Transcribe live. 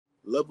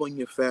Love on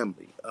your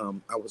family.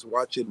 I was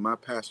watching my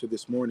pastor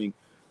this morning,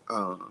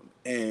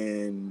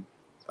 and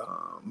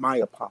my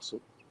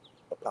Apostle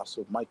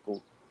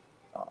Michael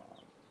uh,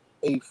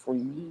 A.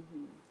 Freeman,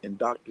 Mm-hmm. and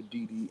Dr.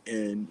 Didi.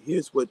 And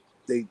here's what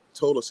they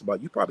told us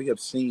about. You probably have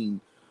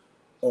seen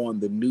on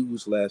the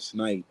news last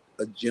night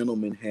a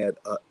gentleman had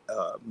a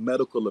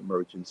medical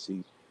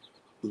emergency,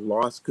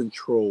 lost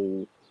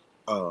control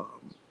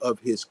of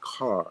his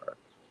car,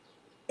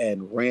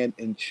 and ran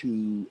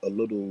into a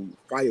little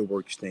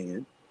fireworks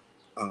stand.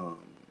 Um,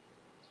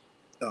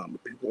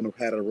 People on the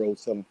side of the road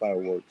selling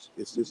fireworks.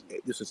 It's just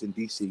this is in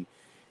D.C.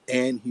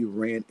 And he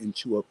ran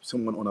into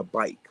someone on a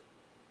bike.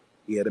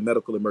 He had a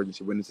medical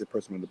emergency, ran into a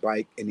person on the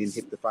bike, and then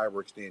hit the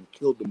fireworks stand,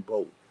 killed them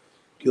both.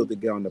 Killed the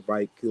guy on the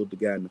bike, killed the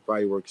guy in the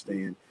fireworks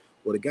stand.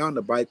 Well, the guy on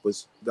the bike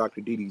was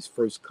Dr. Didi's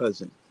first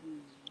cousin.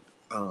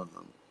 Um,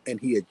 and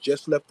he had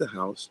just left the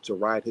house to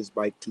ride his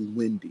bike to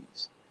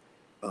Wendy's.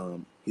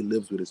 He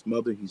lives with his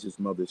mother. He's his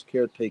mother's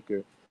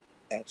caretaker.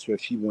 Asked her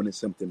if she wanted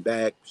something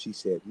back. She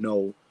said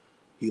no.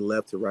 He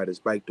left to ride his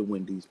bike to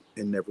Wendy's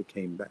and never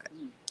came back.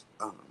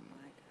 Um,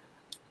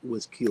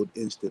 was killed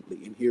instantly.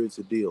 And here's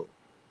the deal: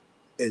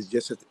 as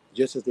just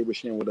as they were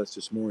sharing with us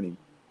this morning,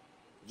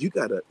 you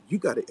gotta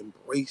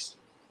embrace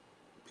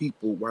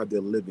people while they're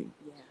living.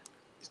 Yeah.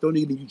 It's no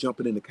need in you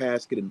jumping in the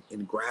casket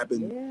and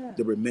grabbing Yeah.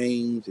 the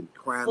remains and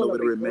crying Full over of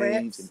the remains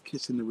regrets. and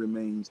kissing the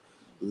remains.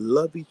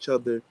 Love each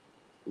other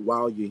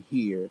while you're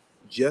here,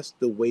 just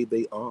the way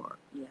they are.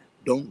 Yeah.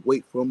 Don't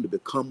wait for them to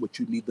become what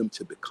you need them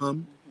to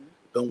become.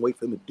 Don't wait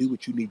for them to do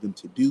what you need them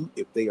to do.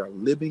 If they are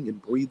living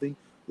and breathing,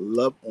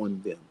 love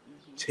on them.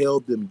 Tell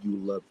them you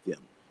love them.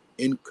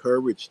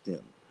 Encourage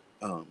them.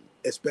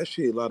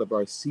 Especially a lot of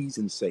our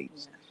seasoned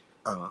saints.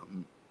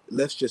 Um,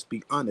 let's just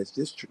be honest.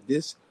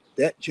 This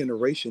that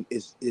generation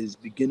is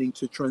beginning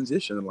to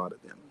transition. A lot of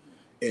them,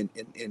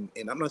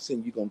 and I'm not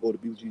saying you're gonna go to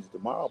be with Jesus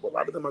tomorrow, but a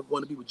lot of them are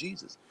going to be with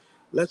Jesus.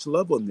 Let's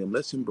love on them.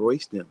 Let's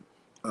embrace them.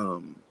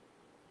 Um,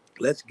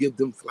 let's give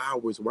them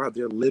flowers while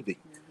they're living.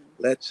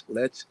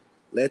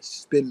 Let's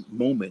spend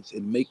moments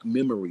and make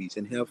memories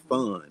and have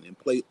fun and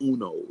play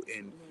Uno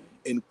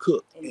and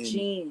cook And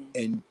gin.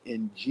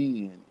 and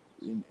gin.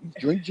 And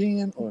drink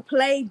gin or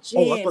play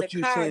oh, I gin, the thought you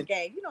were card saying.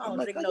 game. You know I I'm don't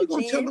like, drink how no you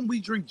gonna tell gin. them we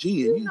drink gin?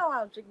 You know I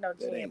don't drink no That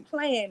gin. ain't.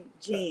 Playing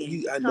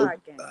gin, I know.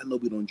 card game. I know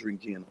we don't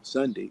drink gin on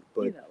Sunday,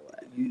 but You know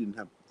what? you didn't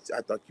have.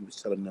 I thought you was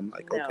telling them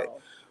like, okay, No,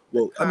 the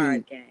well, I mean,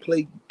 card game.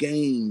 play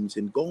games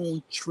and go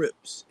on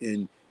trips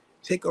and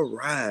take a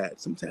ride.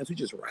 Sometimes we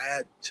just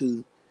ride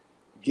to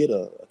get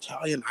a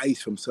Italian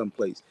ice from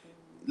someplace.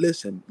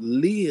 Listen,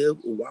 live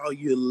while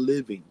you're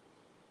living.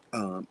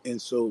 And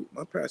so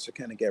my pastor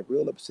kind of got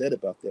real upset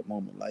about that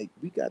moment. Like,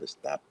 we got to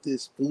stop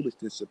this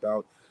foolishness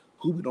about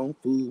who we don't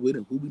fool with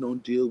and who we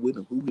don't deal with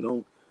and who we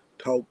don't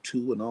talk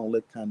to and all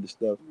that kind of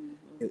stuff.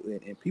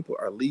 And people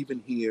are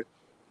leaving here.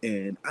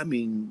 And I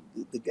mean,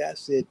 the guy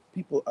said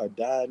people are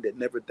dying that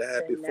never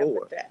died They never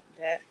before.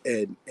 that.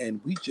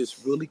 And we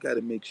just really got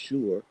to make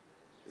sure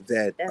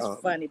that That's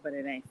funny, but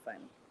it ain't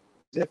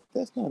funny.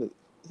 that's not a,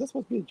 is that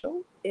supposed to be a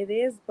joke? It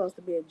is supposed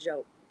to be a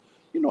joke.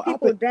 You know,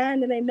 People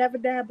dying and they never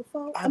died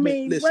before. I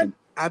mean, what? listen.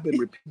 I've been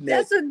repeating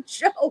that, That's a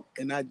joke.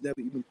 and I never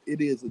even.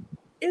 It is a.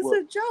 It's Well,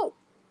 a joke.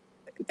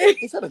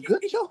 is that a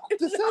good joke? No,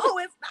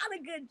 it's not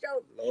a good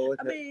joke. Lord,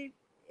 I mean,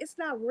 it's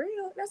not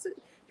real.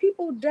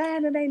 People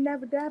dying and they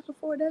never died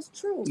before. That's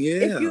true.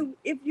 yeah.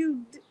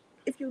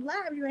 If you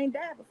live, you ain't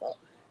died before.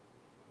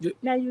 Yeah.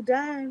 Now you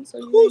dying, so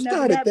you Who ain't never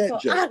started died that before.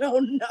 joke? I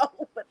don't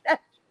know, but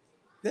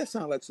That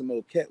sounds like some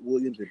old Cat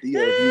Williams or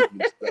D.L.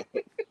 Hughley stuff.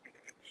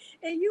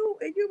 and you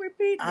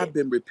repeat it. I've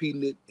been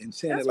repeating it and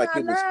saying That's it like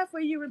why it was. I laugh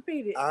when you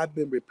repeat it. I've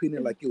been repeating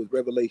it like it was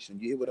revelation.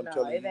 You hear what I'm No,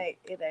 telling it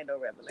you? ain't no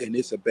revelation. And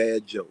it's a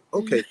bad joke.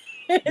 Okay.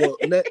 Well,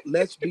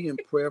 let's be in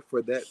prayer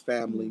for that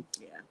family.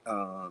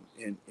 Yeah.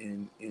 And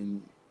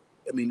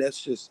I mean,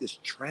 that's just, it's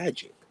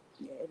tragic.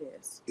 Yeah, it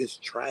is. It's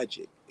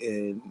tragic,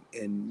 and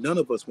none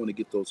of us want to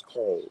get those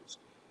calls,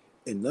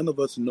 and none of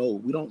us know.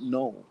 We don't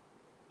know.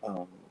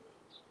 Um,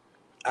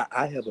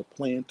 I have a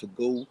plan to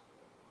go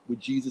with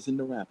Jesus in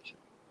the rapture.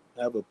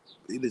 I have a.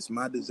 It is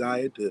my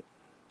desire to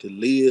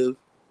live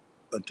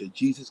until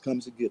Jesus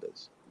comes to get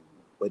us.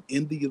 But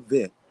in the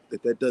event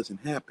that that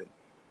doesn't happen,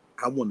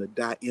 I want to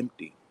die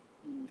empty.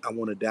 I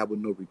want to die with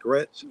no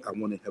regrets. I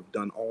want to have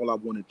done all I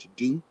wanted to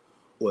do,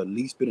 or at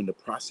least been in the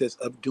process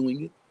of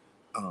doing it.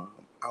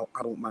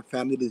 I don't want my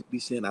family to be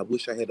saying, "I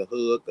wish I had a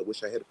hug. I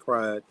wish I had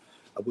cried.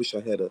 I wish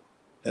I had a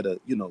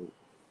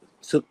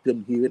took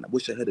them here, and I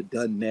wish I had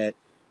done that."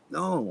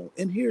 No.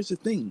 And here's the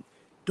thing: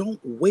 don't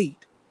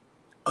wait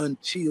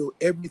until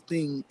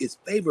everything is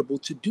favorable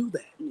to do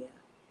that. Yeah.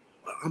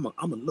 I'm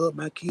gonna love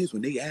my kids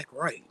when they act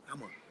right.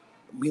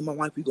 Me and my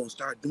wife, we gonna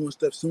start doing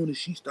stuff soon as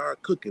she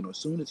start cooking or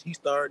soon as he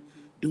start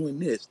doing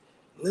this.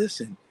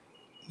 Listen,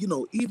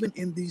 even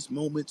in these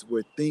moments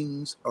where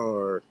things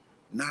are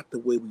not the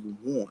way we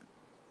want,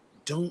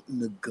 don't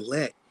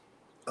neglect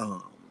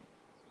um,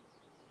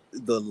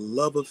 the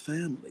love of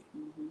family.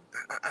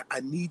 I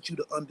need you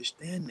to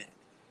understand that.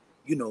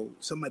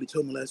 Somebody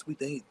told me last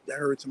week, I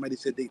heard somebody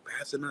said they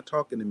pastor not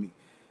talking to me.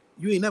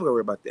 You ain't never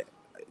worry about that.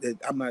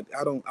 I'm not.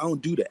 I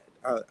don't do that.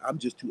 I'm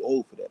just too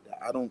old for that.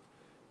 I don't.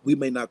 We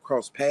may not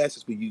cross paths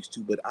as we used to,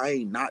 but I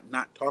ain't not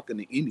talking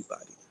to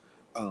anybody.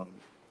 Um,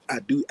 I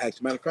do. As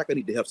a matter of fact, I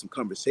need to have some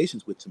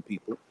conversations with some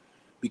people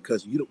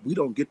because we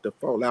don't get to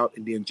fall out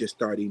and then just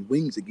start in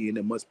wings again.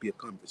 There must be a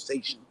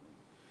conversation,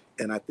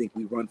 and I think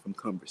we run from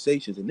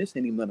conversations, and this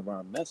ain't even none of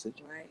our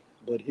message. Right.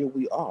 But here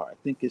we are. I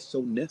think it's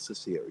so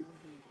necessary,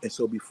 Mm-hmm. and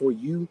so before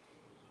you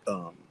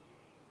um,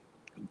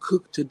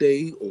 cook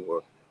today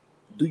or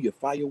do your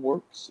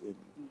fireworks, and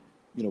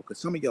because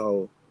some of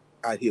y'all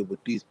out here with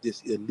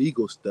this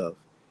illegal stuff,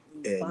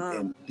 and Bombs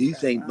and these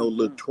stuff. ain't no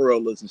little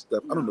twirlers and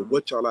stuff. I don't know No.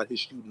 what y'all out here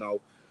shooting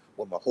off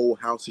when my whole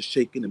house is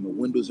shaking and my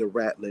windows are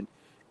rattling,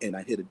 and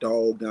I hit a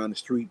dog down the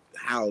street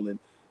howling.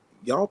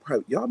 Y'all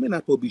may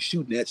not supposed to be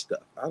shooting that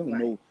stuff. I don't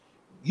Right. know.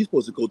 You're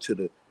supposed to go to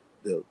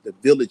the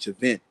village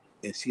event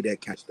and see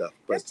that kind of stuff.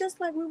 But That's just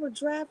like we were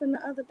driving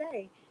the other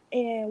day,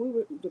 and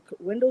the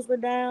windows were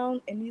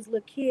down, and these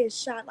little kids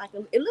shot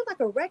it looked like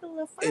a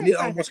regular and it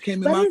firecracker, almost came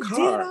in but my it did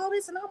car. all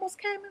this and almost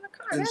came in the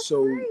car. And That's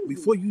so crazy.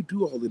 before you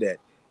do all of that,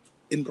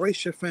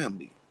 embrace your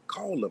family.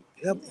 Call them.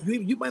 Yeah.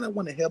 You might not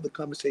want to have the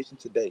conversation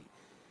today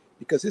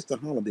because it's the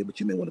holiday, but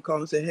you may want to call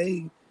and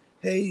say,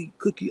 hey,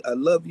 Cookie, I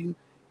love you.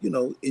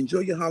 Enjoy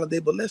your holiday,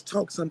 but let's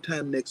talk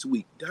sometime next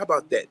week. How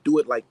about that? Do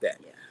it like that.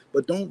 Yeah.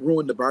 But don't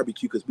ruin the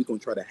barbecue because we're going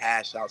to try to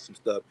hash out some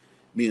stuff,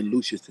 me and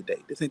Lucius today.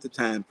 This ain't the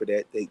time for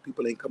that.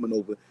 People ain't coming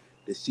over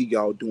to see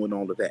y'all doing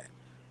all of that.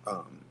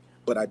 Um,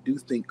 but I do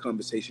think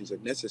conversations are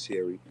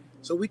necessary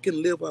so we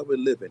can live while we're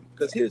living.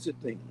 Because here's the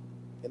thing,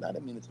 and I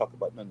didn't mean to talk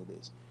about none of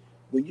this.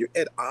 When you're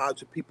at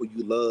odds with people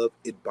you love,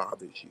 it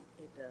bothers you.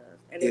 It does.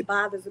 And it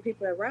bothers the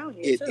people around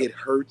you, too. It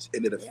hurts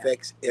and it Yeah.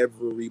 affects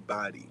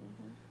everybody.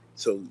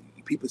 So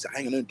people say, I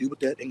ain't gonna do with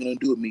that, ain't gonna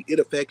do with me. It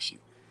affects you.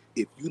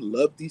 If you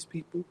love these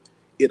people,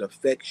 it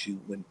affects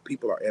you when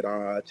people are at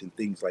odds and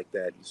things like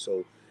that. And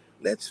so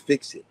let's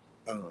fix it.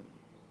 Um,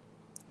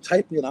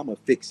 type in, I'm gonna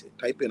fix it.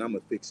 Type in, I'm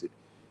gonna fix it.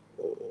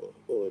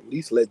 Or at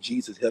least let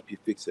Jesus help you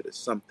fix it or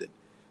something.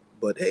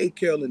 But hey,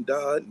 Carolyn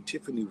Dodd and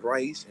Tiffany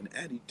Rice and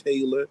Addie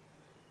Taylor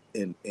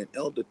and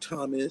Elder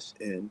Thomas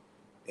and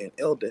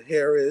Elder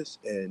Harris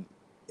and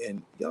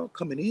y'all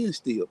coming in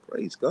still.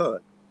 Praise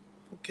God.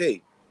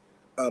 Okay.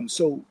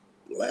 So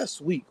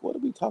last week, what are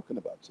we talking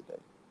about today?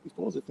 We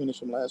supposed to finish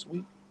from last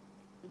week?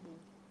 Mm-hmm.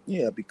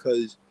 Yeah,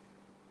 because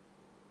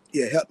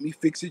help me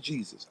fix it,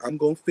 Jesus. I'm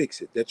gonna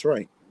fix it. That's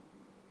right.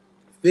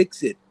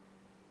 Fix it.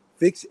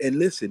 Fix it. And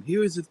listen,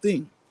 here is the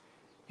thing.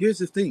 Here's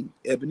the thing,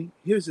 Ebony.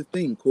 Here's the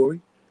thing,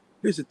 Corey.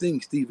 Here's the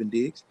thing, Stephen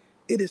Diggs.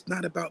 It is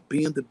not about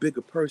being the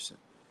bigger person.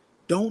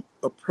 Don't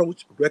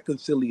approach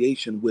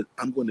reconciliation with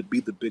I'm going to be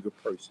the bigger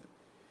person.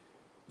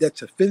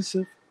 That's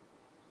offensive.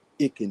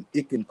 It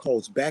can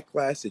cause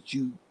backlash that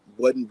you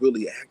wasn't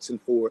really asking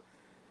for.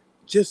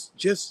 Just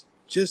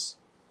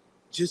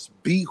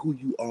be who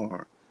you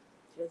are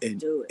Just and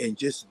do it. and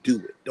just do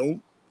it.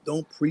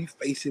 Don't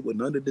preface it with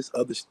none of this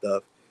other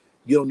stuff.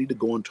 You don't need to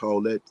go into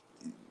all that.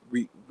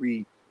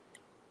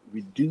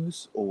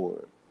 Reduce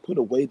or put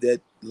away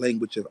that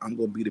language of I'm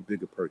going to be the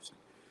bigger person.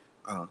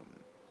 Um,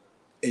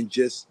 and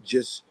just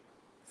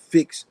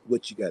fix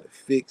what you got to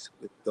fix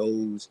with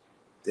those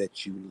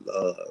that you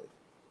love.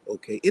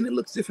 Okay, and it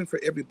looks different for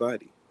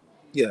everybody.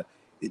 Yeah,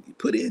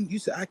 put in. You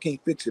say I can't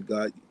fix it,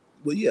 God.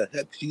 Well, yeah,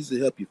 have Jesus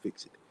help you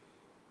fix it.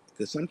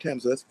 Because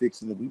sometimes us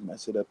fixing it, we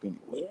mess it up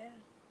anyway. Yeah.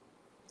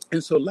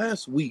 And so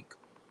last week,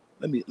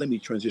 let me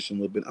transition a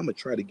little bit. I'm gonna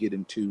try to get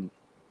into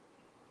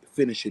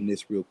finishing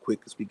this real quick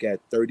because we got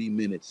 30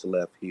 minutes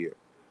left here.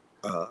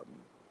 Um,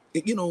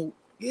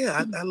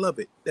 yeah, I love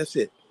it. That's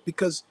it.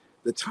 Because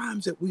the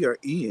times that we are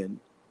in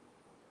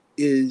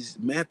is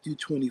Matthew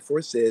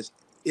 24 says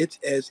it's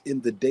as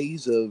in the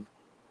days of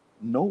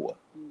Noah,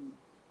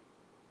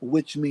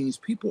 which means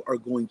people are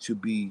going to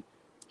be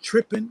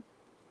tripping.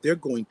 They're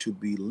going to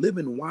be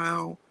living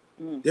wild.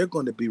 They're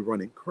going to be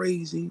running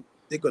crazy.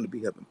 They're going to be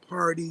having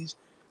parties.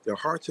 Their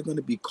hearts are going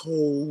to be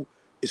cold.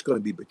 It's going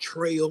to be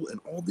betrayal and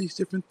all these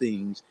different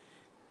things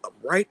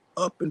right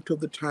up until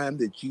the time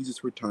that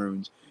Jesus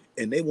returns.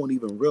 And they won't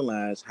even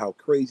realize how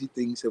crazy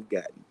things have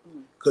gotten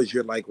because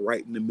you're like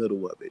right in the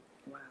middle of it.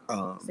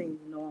 Wow. Seems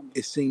normal.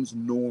 It seems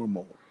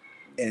normal.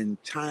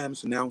 And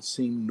times now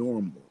seem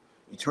normal.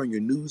 You turn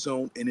your news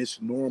on and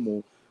it's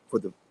normal for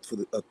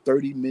a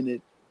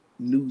 30-minute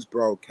news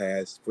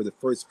broadcast for the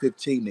first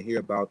 15 to hear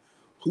about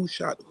who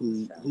shot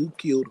who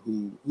killed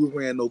who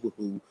ran over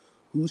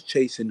who's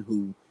chasing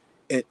who,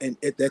 and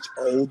that's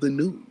all the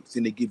news.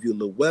 And they give you a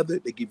little weather,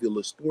 they give you a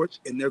little sports,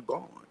 and they're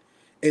gone.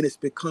 And it's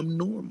become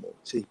normal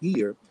to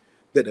hear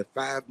that a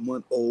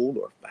 5-month-old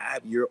or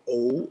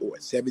 5-year-old or a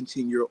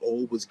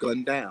 17-year-old was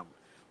gunned down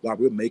while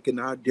we're making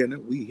our dinner.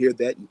 We hear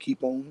that and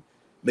keep on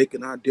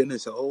making our dinner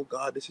and say, oh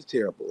God, this is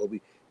terrible. Or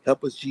we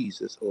help us,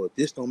 Jesus, or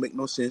this don't make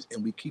no sense,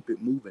 and we keep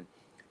it moving.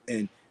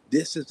 And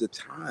this is the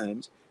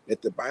times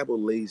that the Bible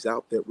lays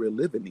out that we're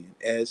living in,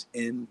 as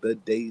in the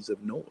days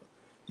of Noah.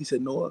 He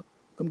said, Noah,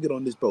 come get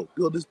on this boat,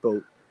 build this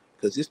boat,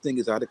 because this thing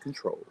is out of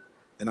control.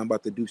 and I'm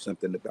about to do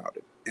something about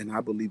it. And I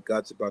believe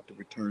God's about to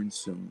return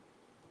soon.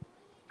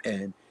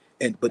 And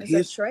but It's like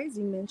here's,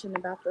 Tracy mentioned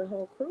about the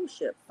whole cruise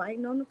ship,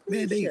 fighting on the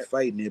man, cruise they ship.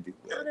 fighting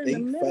everywhere. Out in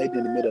the They fighting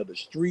in the middle middle of the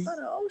street. of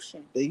the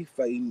ocean. They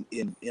fighting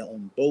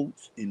on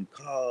boats, in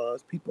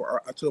cars. People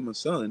are. I told my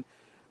son,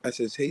 I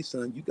says, "Hey,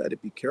 son, you got to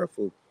be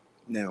careful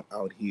now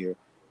out here,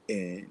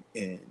 and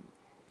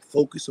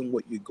focus on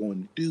what you're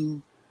going to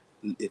do.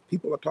 If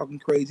people are talking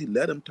crazy,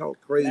 let them talk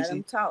Let them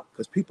crazy, talk.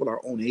 because people are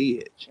on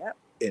edge, Yep.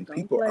 and Don't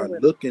people play are with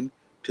them. looking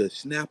to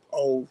snap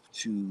off.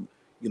 To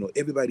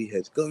everybody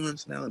has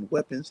guns now and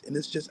weapons, and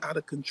it's just out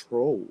of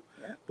control.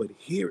 Yep. But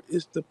here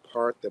is the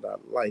part that I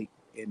like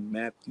in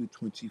Matthew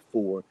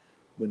 24,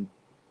 when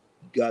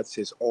God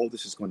says all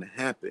this is going to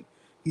happen.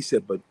 He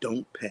said, but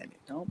don't panic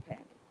Don't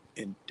panic.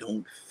 and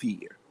don't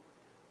fear.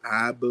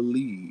 I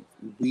believe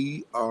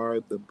we are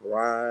the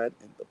bride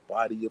and the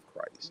body of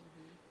Christ.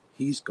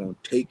 He's going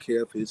to take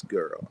care of his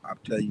girl. I'm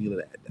telling you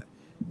that.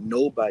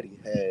 Nobody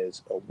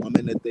has a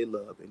woman that they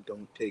love and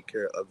don't take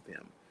care of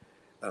them.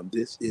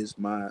 This is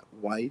my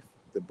wife,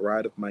 the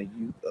bride of my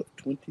youth of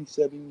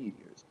 27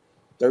 years,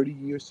 30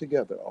 years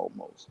together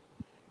almost.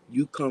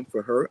 You come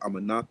for her, I'm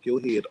gonna knock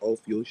your head off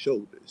your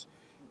shoulders.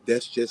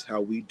 That's just how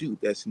we do.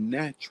 That's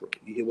natural.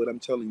 You hear what I'm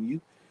telling you?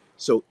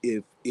 So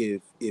if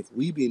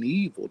we being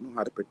evil know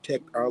how to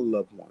protect our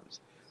loved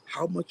ones,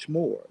 how much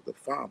more the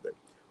Father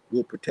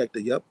will protect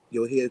the Yup,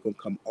 your head gonna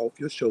come off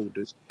your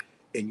shoulders,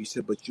 and you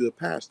said, but you're a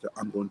pastor.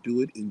 I'm gonna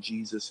do it in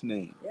Jesus'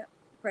 name. Yep.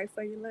 Pray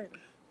for you later.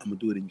 I'm gonna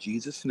do it in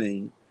Jesus'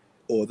 name,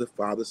 or the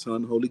Father,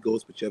 Son, Holy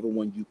Ghost, whichever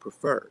one you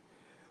prefer.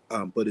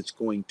 But it's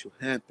going to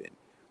happen.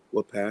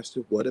 Well,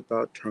 Pastor, what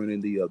about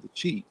turning the other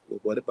cheek? Well,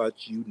 what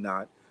about you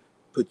not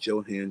put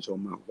your hands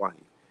on my wife?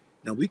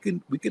 Now we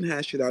can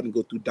hash it out and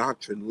go through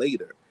doctrine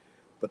later,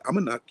 but I'm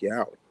gonna knock you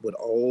out with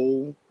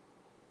all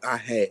I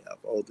have,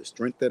 all the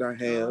strength that I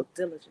have, All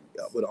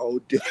diligence. with all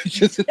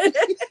diligence.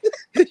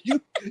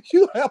 you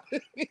you help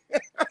me.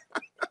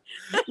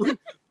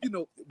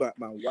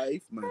 My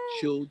wife, my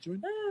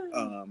children.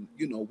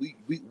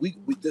 We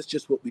that's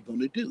just what we're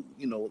gonna do.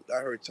 I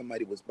heard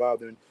somebody was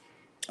bothering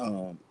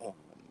um, um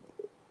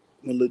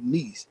my little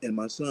niece and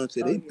my son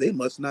said they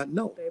must not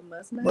know. They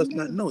Must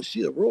not know.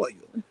 She a royal.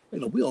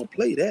 We don't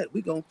play that.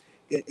 We gon'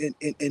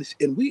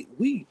 and we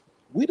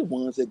the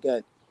ones that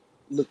got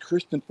little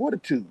Christian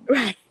fortitude.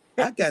 Right.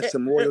 I got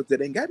some royals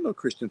that ain't got no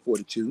Christian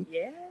fortitude.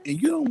 Yes. And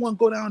you don't want to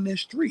go down that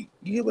street.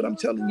 You hear what I'm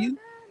telling you?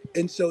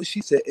 And so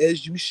she said,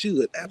 as you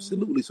should,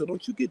 absolutely. So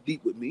don't you get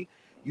deep with me.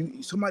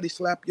 Somebody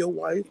slap your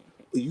wife,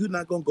 you're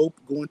not gonna go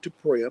into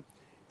prayer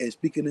and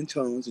speaking in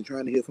tongues and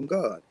trying to hear from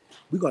God.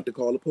 We're going to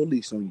call the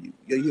police on you.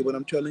 You hear what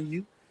I'm telling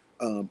you?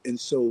 And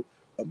so,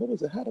 what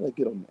was it? How did I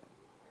get on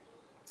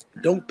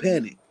that? Don't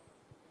panic.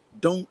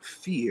 Don't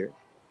fear.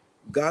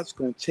 God's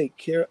going to take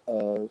care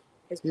of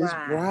his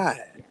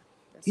bride. Yeah,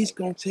 He's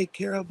going to take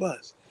care of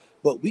us.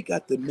 But we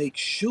got to make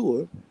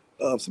sure.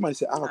 Somebody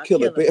said, I'll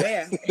kill a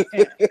bear.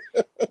 Yeah.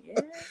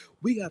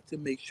 We have to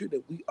make sure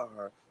that we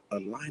are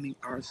aligning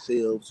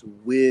ourselves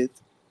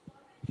with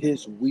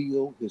his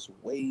will, his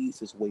ways,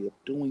 his way of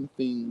doing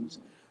things,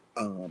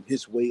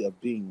 his way of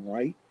being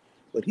right.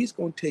 But he's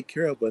going to take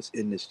care of us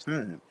in this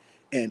time.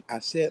 And I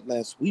said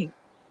last week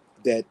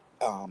that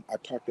I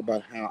talked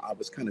about how I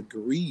was kind of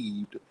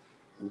grieved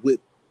with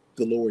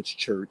the Lord's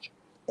church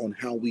on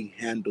how we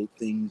handled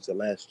things the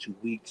last 2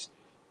 weeks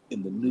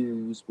in the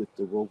news with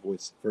the Roe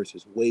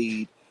versus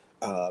Wade.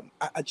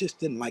 I just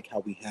didn't like how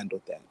we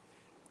handled that,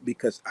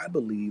 because I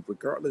believe,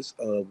 regardless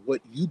of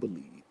what you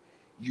believe,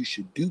 you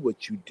should do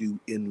what you do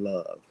in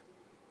love.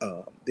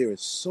 There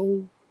is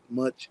so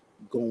much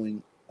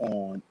going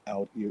on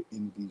out here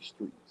in these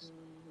streets,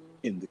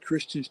 in the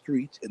Christian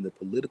streets, in the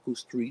political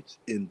streets,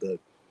 in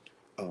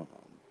um,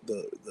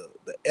 the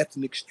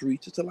ethnic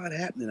streets. It's a lot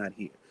happening out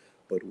here,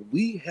 but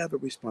we have a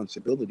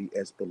responsibility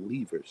as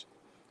believers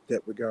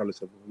that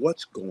regardless of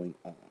what's going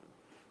on,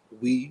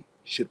 we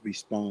should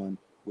respond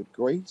with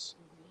grace,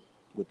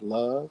 with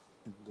love,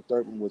 and the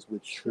third one was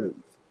with truth.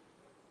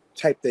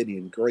 Type that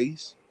in: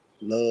 grace,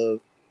 love,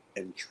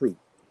 and truth.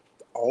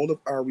 All of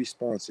our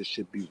responses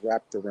should be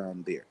wrapped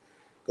around there.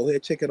 Go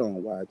ahead, check it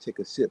on while I take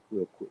a sip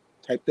real quick.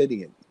 Type that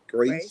in: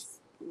 grace,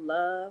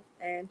 love,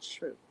 and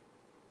truth.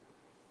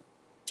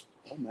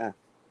 Oh my.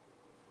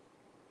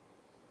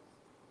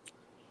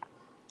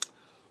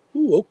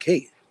 Ooh,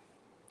 okay.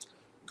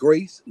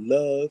 Grace,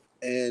 love,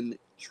 and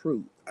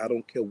truth. I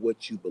don't care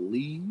what you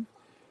believe.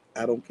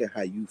 I don't care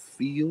how you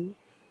feel.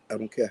 I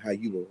don't care how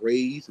you were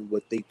raised and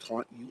what they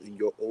taught you in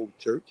your old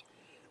church.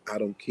 I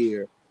don't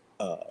care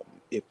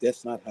if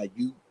that's not how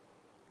you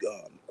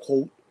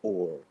quote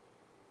or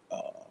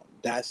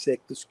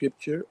dissect the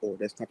scripture, or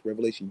that's not the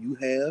revelation you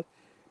have.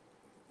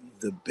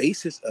 The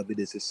basis of it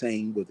is the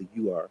same whether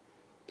you are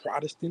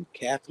Protestant,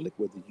 Catholic,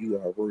 whether you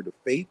are Word of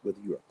Faith, whether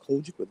you are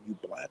Kojic, whether you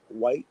black,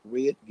 white,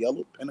 red,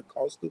 yellow,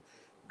 Pentecostal.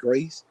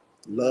 Grace,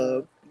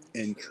 love,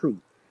 and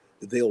truth.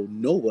 They'll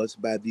know us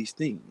by these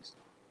things.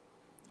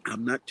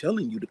 I'm not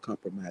telling you to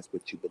compromise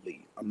what you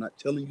believe. I'm not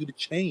telling you to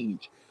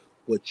change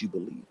what you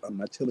believe. I'm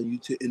not telling you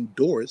to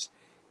endorse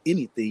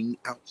anything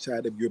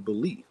outside of your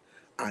belief.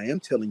 I am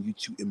telling you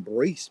to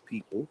embrace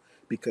people,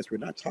 because we're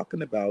not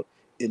talking about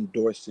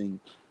endorsing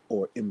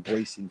or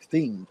embracing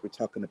things. We're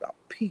talking about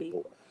people.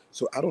 People.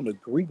 So I don't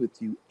agree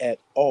with you at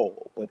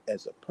all. But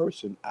as a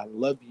person, I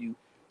love you.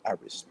 I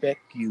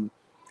respect you.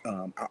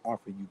 I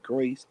offer you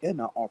grace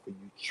and I offer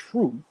you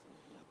truth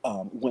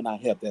when I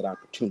have that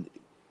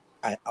opportunity.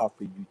 I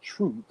offer you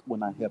truth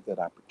when I have that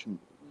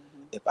opportunity.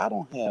 Mhm. If I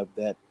don't have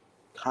that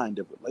kind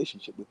of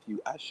relationship with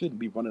you, I shouldn't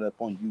be running up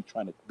on you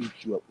trying to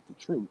beat you up with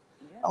the truth.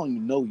 I Yeah. don't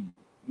even know you.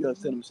 You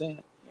understand what I'm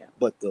saying? Yeah.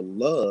 But the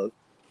love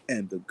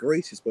and the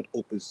grace is what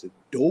opens the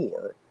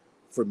door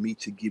for me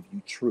to give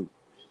you truth.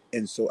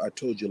 And so I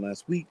told you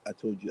last week, I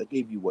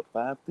gave you what,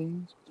 5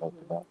 things we talked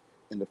Mhm. about?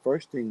 And the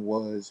first thing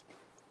was,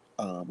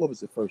 what was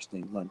the first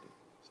thing, London?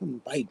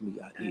 Something biting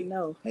me out I here.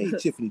 know. Hey,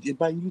 Tiffany, it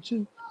biting you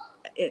too?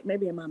 It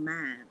maybe in my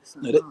mind or No,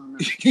 something. I that, don't know.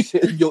 you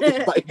said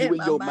it's biting you In in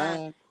my your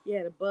mind. mind.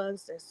 Yeah, the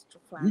bugs that's You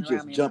flying around just me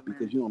in my jumpy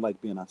because mind. you don't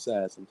like being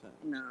outside sometimes.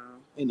 No.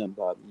 Ain't nothing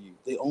bothering you.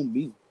 They own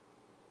me.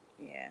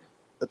 Yeah.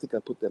 I think I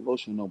put that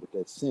lotion on with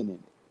that scent in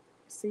it.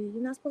 See,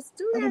 you're not supposed to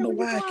do I don't that know when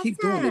you why go I keep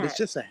doing it. It's outside.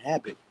 just a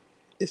habit.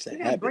 It's a You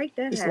gotta habit. break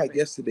that It's like habit.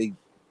 yesterday,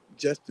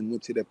 Justin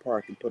went to that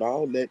park and put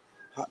all that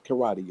hot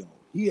karate on.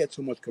 He had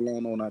so much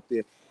cologne on out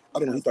there. I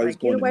don't I know. He was thought he was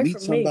like, get going to away meet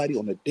from me. somebody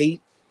on a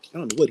date. I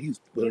don't know what Get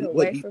what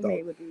away he from thought.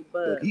 me with these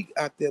But bugs. he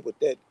out there with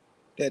that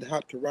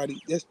hot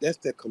karate. That's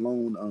that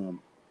cologne.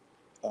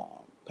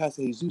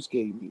 Pastor Jesus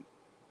gave me.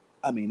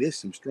 I mean, there's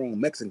some strong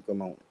Mexican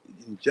cologne.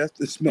 And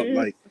Justin smelled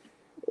like,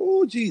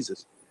 oh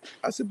Jesus.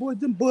 I said, boy,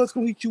 them bugs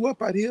gonna eat you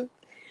up out here.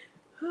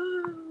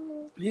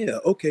 Yeah,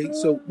 okay.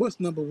 So what's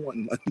number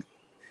one?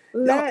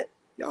 y'all, let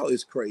y'all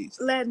is crazy.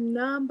 let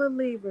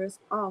non-believers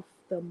off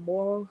the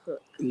moral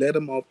hook. Let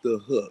them off the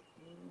hook.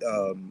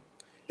 Mhm.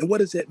 And what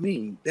does that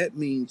mean? That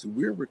means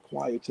we're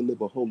required to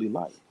live a holy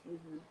life.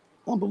 Mhm.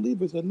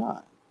 Unbelievers are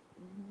not.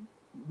 Mhm.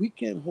 We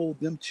can't hold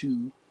them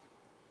to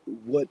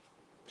what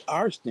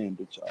our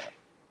standards are.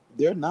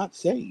 They're not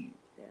saved.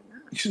 They're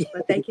not. So,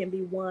 But they can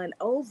be won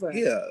over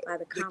yeah, by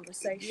the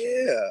conversation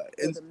yeah,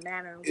 or the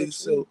manner in and which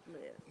so we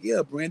live.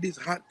 yeah, Brandy's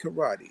hot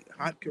karate,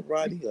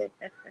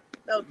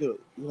 No, you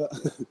know,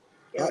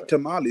 hot go.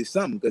 tamale,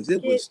 something because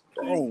it Keep was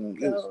strong.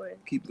 It was going.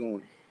 keep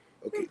going.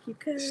 Okay, Thank you,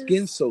 cuz.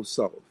 skin so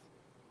soft.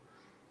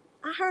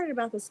 I heard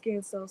about the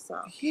skin so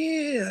soft.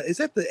 Yeah, is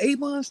that the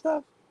Avon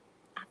stuff?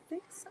 I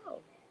think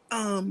so.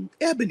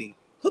 Ebony,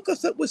 hook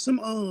us up with some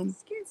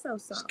Skin so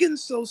soft. skin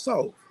so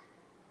soft.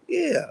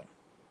 Yeah,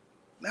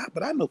 nah,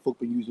 but I know folk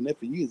been using that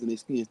for years and their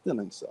skin still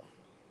ain't soft.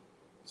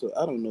 So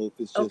I don't know if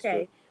it's just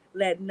Okay,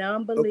 let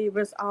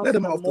non-believers off let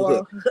them the off the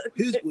moral hook. hook.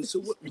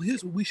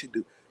 Here's what we should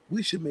do.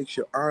 We should make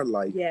sure our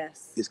life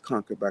Yes. is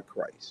conquered by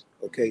Christ.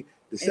 Okay.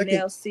 The And second,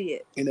 they'll see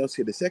it. and they'll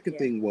say the second Yeah.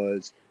 thing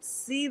was,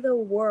 See the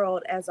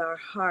world as our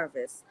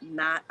harvest,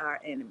 not our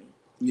enemy.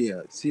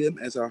 yeah, see them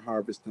as our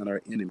harvest, not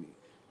our enemy.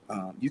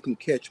 You can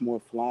catch more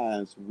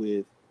flies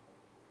with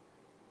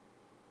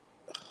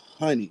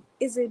honey.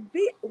 Is it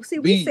bee? See,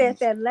 we Bees. said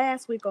that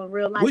last week on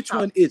Real Life Which Talk.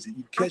 one is it?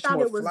 You I catch thought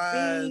more it was bees.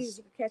 flies,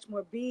 You can catch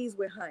more bees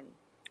with honey.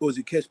 or is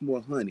you catch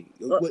more honey?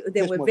 Than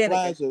Catch with more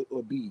vinegar. flies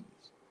or bees?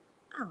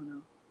 I don't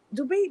know.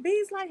 Do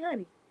bees like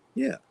honey?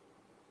 Yeah.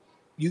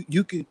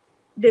 You can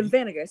Then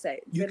vinegar.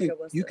 Say you vinegar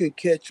can was you the. can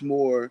catch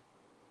more.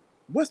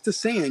 What's the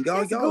saying, y'all?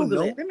 Let's Y'all Google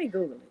know. it. Let me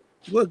Google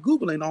it. Well,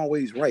 Google ain't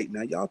always right.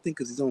 Now, y'all think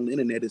because it's on the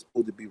internet, it's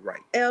supposed to be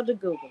right. Elder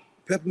Google.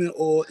 Peppermint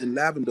oil and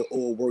lavender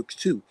oil works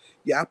too.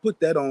 Yeah, I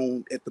put that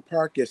on at the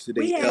park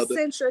yesterday, We had Elder,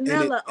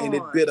 citronella and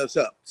it on. bit us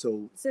up.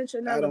 So I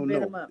Citronella don't bit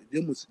know. them up.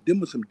 Them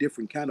was some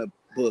different kind of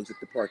bugs at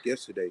the park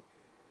yesterday.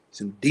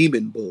 Some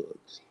demon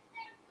bugs.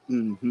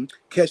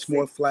 Catch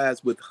more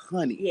flies with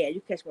honey. Yeah,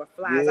 you catch more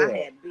flies. Yeah. I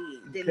had bees.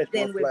 You catch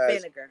more Then with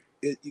flies. vinegar.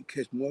 You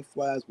catch more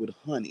flies with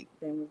honey.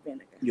 Then with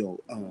vinegar. You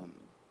know,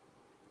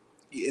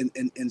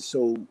 and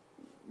so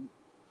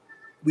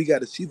we got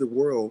to see the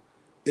world.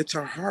 It's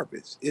our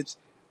harvest. It's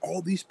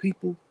all these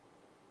people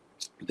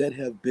that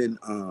have been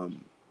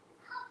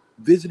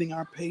visiting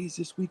our page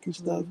this week and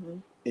stuff,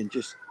 and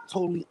just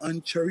totally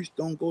unchurched,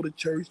 don't go to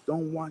church,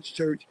 don't watch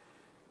church.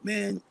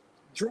 Man,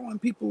 drawing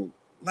people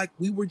like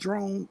we were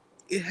drawn,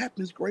 it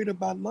happens greater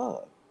by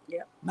love.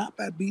 Yep. Not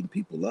by beating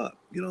people up.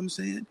 You know what I'm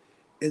saying?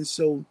 And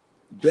so,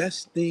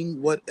 best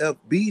thing, whatever,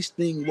 beast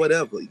thing,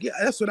 whatever. Yeah,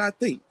 that's what I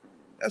think.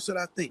 That's what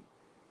I think.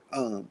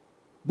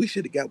 We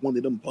should have got one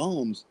of them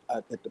bombs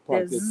at the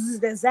park. The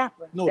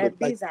zapper. No, that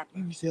bee like zapper.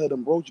 you used to have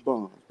them roach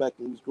bombs back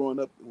when we was growing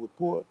up with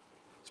poor.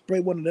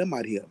 Spray one of them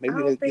out here.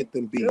 Maybe they'll get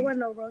them bees. There weren't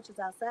no roaches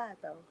outside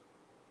though.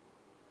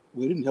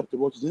 We didn't help the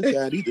roaches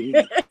inside either.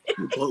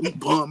 We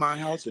bomb my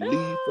house and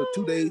leave for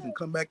 2 days and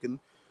come back, and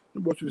the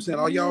roaches were saying,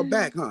 "Oh, y'all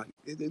back, huh?"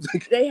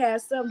 They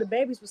had some. The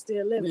babies were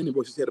still living. And the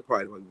roaches had a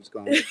party when we was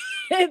gone.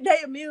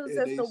 Their immune And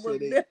system was.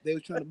 they were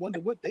trying to wonder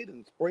what they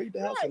done sprayed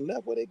the house and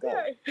left where they go.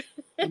 Right.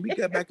 And we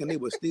got back and they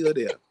were still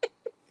there,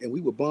 and we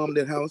were bombing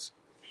that house.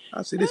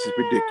 I said, "This is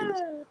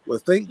ridiculous." Well,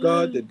 thank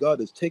God that God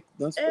has taken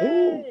us. Hey.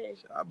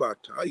 Oh,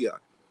 Shabbataya.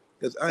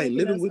 Because I ain't taking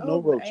living us with no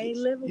over. I ain't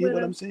roaches. living You know with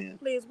what I'm them. saying?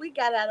 Please, we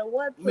got out of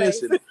one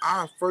place. Listen,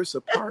 our first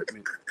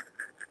apartment,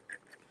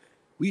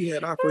 we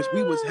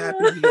was happy.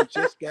 We had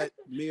just got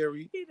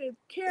married. He did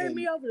carry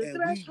me And over the we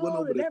went threshold over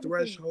and the everything.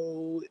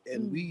 threshold,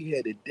 and we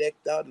had it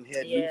decked out and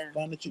had new Yeah.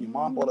 furniture. Your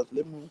mom bought us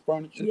living room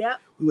furniture.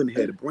 Yep. We went and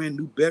had a brand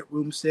new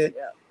bedroom set,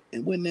 Yep.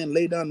 and went there and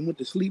lay down and went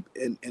to sleep.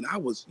 And I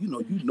was, you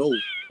know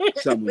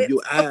something when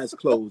your eyes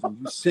close and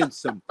you sense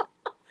something.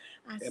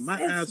 And my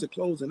eyes are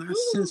closed, and I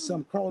sense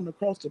something crawling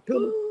across the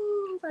pillow.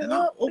 Ooh, like, And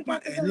I we opened,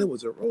 got to and go. there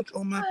was a roach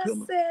on my I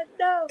pillow. said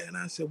no. And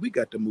I said, we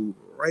got to move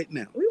right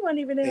now. We weren't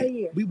even there a And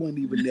year. we weren't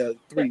even there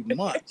 3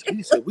 months.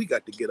 We said, we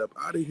got to get up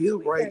out of here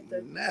We right got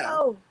to now,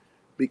 go.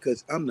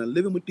 because I'm not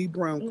living with these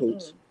brown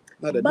coats.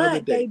 Not another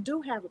But day. they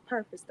do have a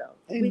purpose, though.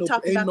 Ain't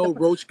no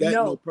roach got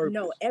no purpose.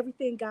 No,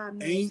 everything God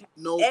made. Ain't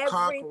no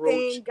cockroach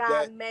Everything God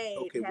got. made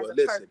Okay, has well, a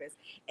listen. purpose,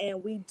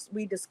 and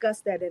we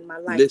discussed that in my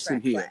life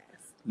Listen track here. class.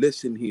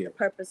 Listen The here.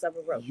 purpose of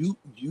a roach. You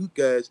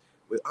guys.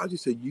 Well, I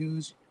just said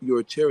use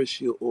your Terra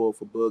Shield oil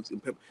for bugs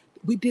and pepper.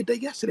 We did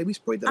that yesterday. We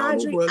sprayed that all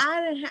Audrey, over us.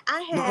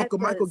 I had My Uncle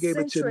Michael gave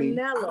it to me.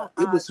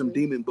 It was some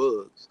Audrey. demon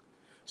bugs.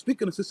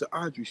 Speaking of Sister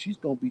Audrey, she's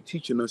going to be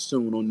teaching us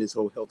soon on this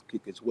whole health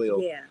kick as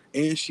well. Yeah.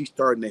 And she's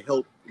starting a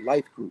health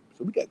life group.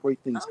 So we got great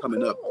things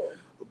coming up.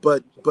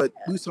 But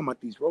we talking about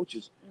these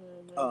roaches.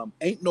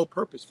 Ain't no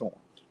purpose for them.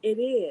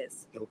 It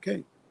is.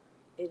 Okay.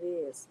 It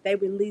is. They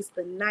release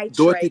the nitrate.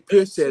 Dorothy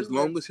Pierce says, as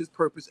long as his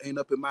purpose ain't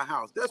up in my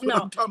house. That's what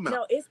I'm talking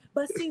about. No,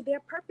 but see,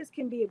 their purpose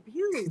can be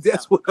abused.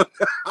 That's what their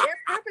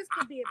purpose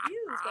can be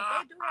abused, but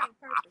they do have a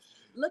purpose.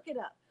 Look it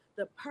up.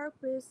 The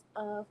purpose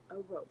of a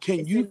roach.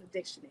 It's in the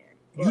dictionary.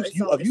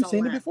 Have you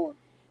seen it before?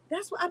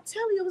 That's what I'm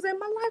telling you. It was in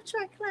my life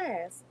track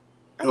class.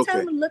 I'm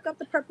telling them to look up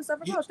the purpose of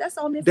a roach. That's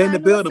on this. Then the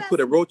building put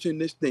a roach in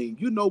this thing.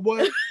 You know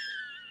what?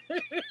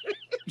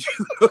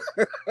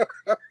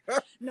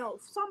 No,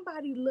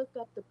 somebody look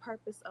up the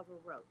purpose of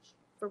a roach.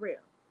 For real.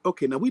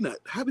 Okay, now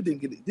how we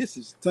didn't get it? This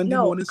is Sunday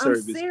morning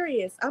service. I'm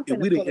serious.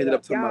 And we didn't end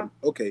up talking about.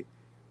 Okay,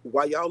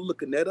 while y'all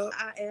looking that up,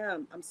 I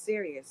am. I'm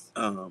serious.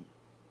 Ain't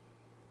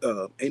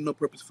no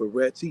purpose for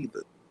rats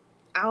either.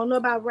 I don't know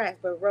about rats,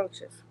 but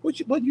roaches.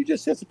 But you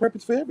just said it's a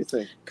purpose for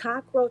everything.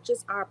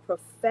 Cockroaches are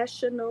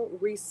professional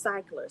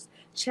recyclers,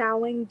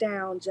 chowing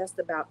down just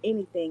about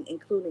anything,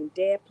 including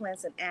dead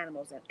plants and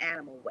animals and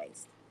animal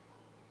waste.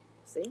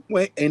 See?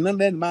 Wait, ain't none of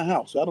that in my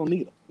house, so I don't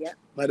need them. Yep.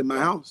 Not in my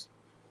house.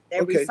 They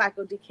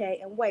recycle decay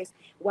and waste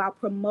while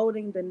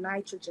promoting the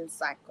nitrogen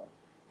cycle.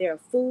 They're a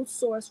food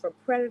source for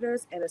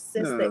predators and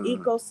assist the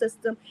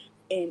ecosystem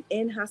in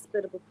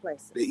inhospitable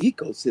places. The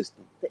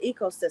ecosystem. The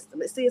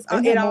ecosystem. See, it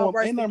all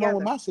works together. Ain't nothing wrong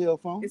with my cell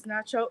phone. It's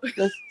not your...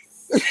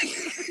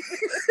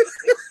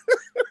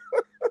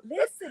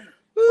 Listen,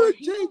 for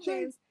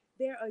humans,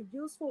 they're a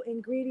useful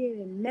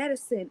ingredient in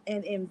medicine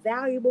and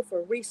invaluable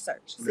for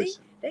research. See,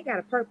 they got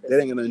a purpose. That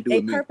ain't got nothing to do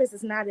with me. Their purpose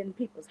is not in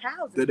people's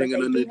houses. That ain't got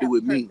nothing to do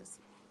with me.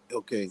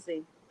 Okay.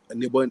 See?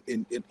 And it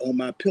wasn't on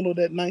my pillow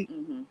that night.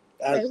 Mm-hmm.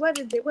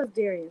 What's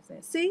Darian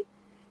saying? See?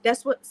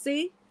 That's what,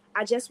 see?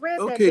 I just read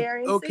that,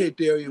 Darian. Okay, see?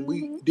 Darian.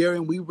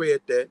 Mm-hmm. We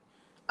read that.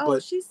 Oh,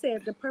 she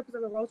said the purpose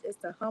of the roach is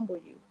to humble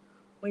you.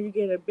 When you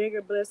get a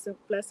bigger blessing.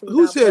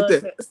 Who said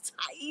that?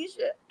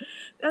 Taisha.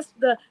 That's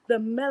the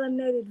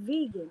melanated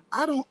vegan.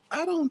 I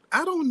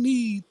don't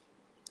need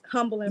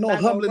humbling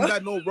by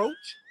no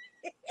roach.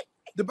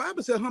 The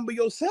Bible said humble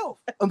yourself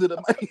under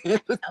the mighty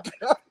hand of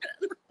God.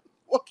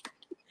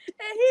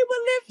 And he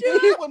will lift you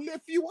up. He will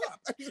lift you up.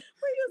 We used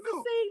to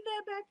sing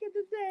that back in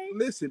the day.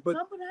 Listen, but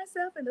humble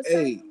thyself in the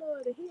sight of the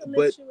Lord, and he'll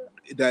lift you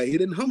up. He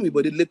didn't humble me,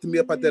 but it lifted me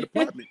up out that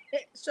apartment.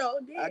 Sure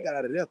did. I got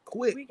out of there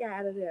quick. We got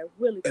out of there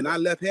really quick. And I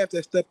left half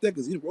that stuff there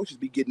because these roaches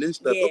be getting in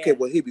stuff. Yeah. Okay,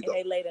 well, here we go.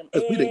 And they laid them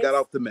eggs. We done got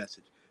off the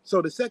message.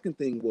 So the second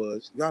thing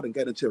was, y'all done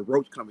got into a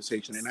roach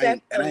conversation, and I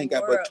ain't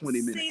got but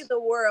 20 minutes. See the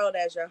world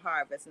as your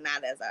harvest,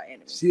 not as our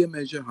enemy. See them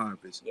as your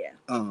harvest. Yeah.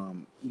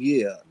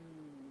 Yeah.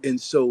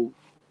 And so...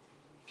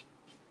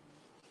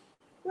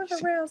 What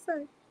Harrell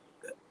say?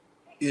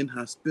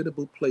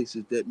 Inhospitable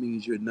places, that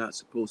means you're not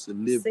supposed to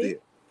live there.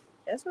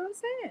 That's what I'm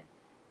saying.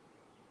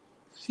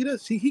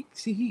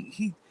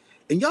 He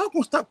and y'all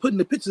gonna stop putting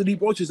the pictures of these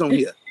roaches on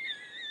here.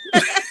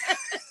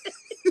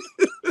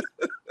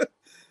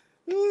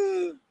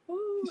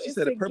 She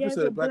said the purpose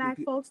of the black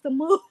folks to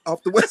move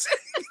off the west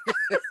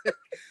side.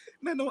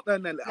 No.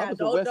 I was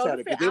the west side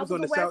because they was on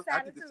the south.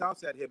 I think the south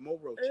side had more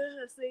roaches.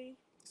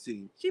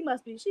 See, she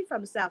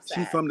from the south side.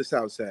 She's from the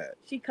south side.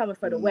 She coming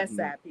for the west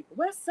side people.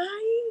 West side.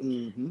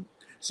 Mm-hmm.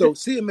 So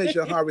see them as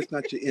your harvest,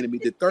 not your enemy.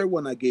 The third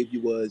one I gave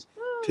you was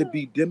to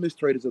be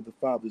demonstrators of the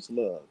Father's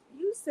love.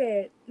 You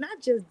said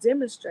not just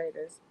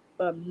demonstrators,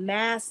 but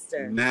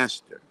master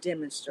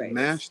demonstrators.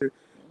 Master.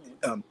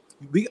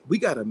 We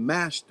got to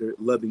master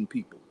loving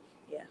people.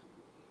 Yeah.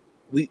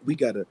 We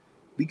gotta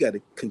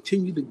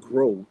continue to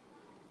grow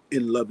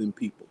in loving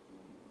people.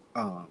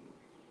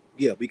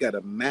 We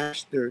gotta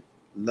master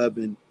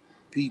loving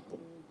people.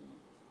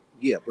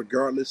 Yeah,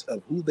 regardless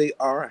of who they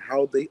are,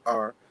 how they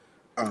are,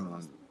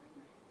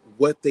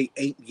 what they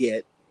ain't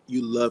yet,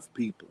 you love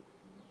people.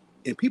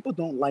 And people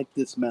don't like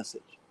this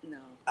message. No.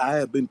 I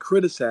have been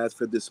criticized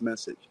for this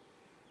message,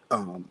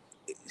 um,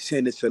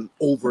 saying it's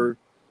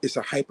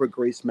a hyper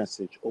grace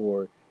message,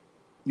 or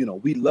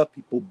we love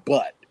people,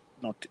 but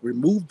no,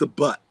 remove the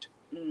but,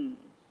 Mm.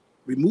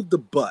 remove the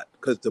but,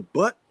 because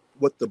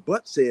what the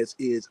but says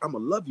is, I'm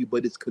gonna love you,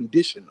 but it's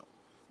conditional.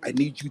 I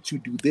need you to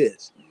do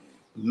this,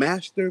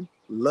 master,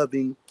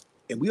 loving,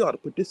 and we ought to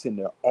put this in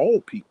there. All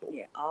people,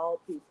 Yeah,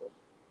 all people.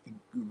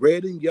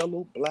 red and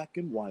yellow, black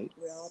and white.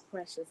 We're all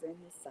precious in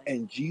His sight.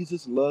 And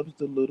Jesus loves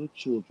the little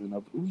children.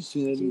 We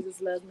sing.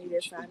 Jesus loves me.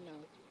 This I know.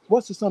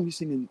 What's the song you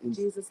sing in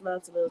Jesus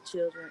loves the little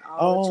children.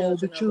 all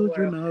the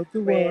children of the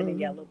world. Red and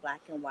yellow,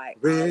 black and white.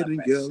 Red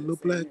and yellow,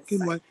 black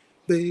and white.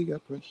 They are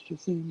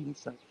precious in His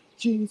sight.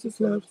 Jesus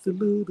loves the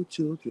little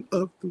children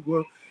of the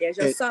world. There's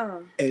your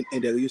song. And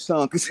there's your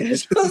song.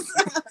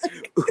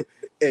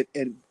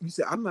 and you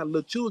say, I'm not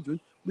little children.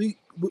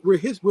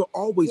 We'll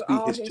always be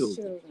His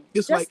children.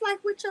 Just like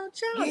with your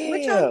child,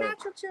 with your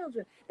natural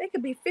children. They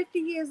could be 50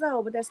 years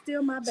old, but that's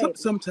still my baby.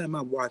 Sometimes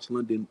I watch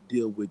London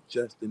deal with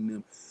Justin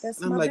them. That's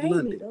and I'm my like, baby.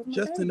 London,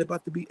 Justin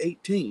about to be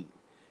 18.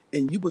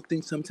 And you would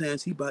think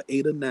sometimes he about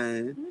 8 or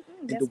 9. Mm-hmm.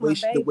 And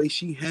the way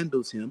she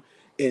handles him.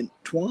 And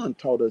Twan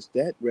taught us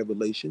that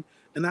revelation.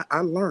 And I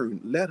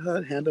learned, let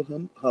her handle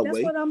him her that's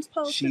way. What I'm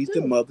supposed She's to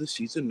do. the mother,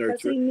 she's the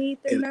nurturer.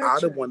 And I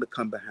don't want to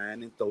come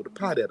behind and throw the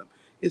pot at him.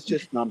 It's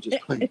just, no, I'm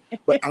just playing.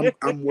 But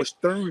I'm more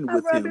stern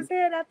with him. His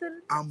head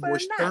I'm more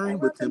stern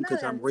with him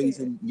because I'm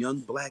raising young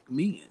black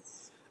men.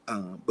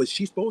 But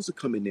she's supposed to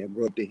come in there and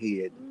rub their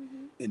head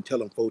and tell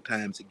them 4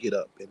 times to get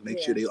up and make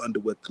sure their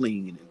underwear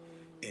clean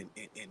and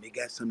they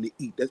got something to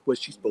eat. That's what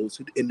she's supposed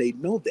to do. And they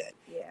know that.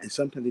 Yeah. And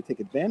sometimes they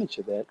take advantage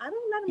of that. I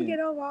don't let them get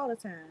over all the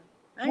time.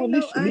 At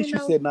least you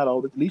said not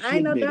all the time. I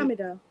ain't no dummy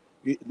though.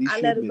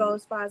 I let it go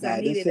as far as I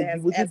needed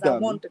as I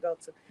wanted to go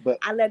to. But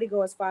I let it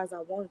go as far as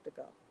I wanted to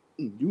go.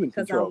 You in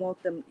control. Because I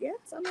want them. Yes,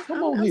 I'm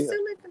still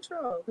in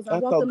control. Because I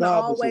want them to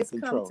always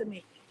come to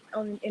me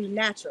in the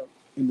natural.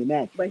 In the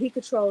natural. But He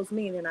controls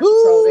me, and then I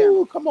control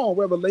them. Come on,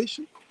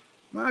 revelation.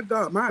 My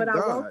God, But I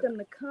want them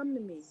to come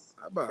to me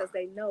because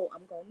they know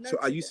I'm going to nurture.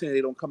 So are you saying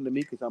they don't come to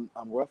me because I'm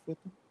rough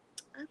with them?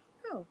 I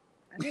don't know.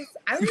 I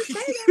didn't say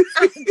that.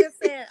 I'm just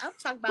saying, I'm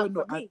talking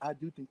about for me. I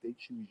do think they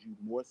choose you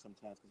more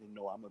sometimes because they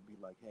know I'm going to be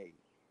like, hey,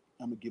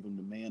 I'm going to give them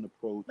the man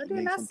approach. But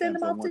then I send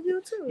them off to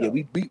you too. Yeah,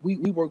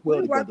 we work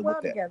well together. We work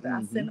well together.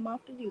 I send them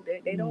off to you.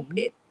 They don't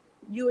pit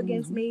you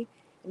against me,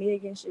 me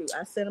against you.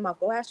 I send them off.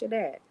 Go ask your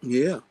dad.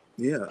 Yeah.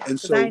 And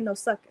so I ain't no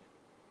sucker.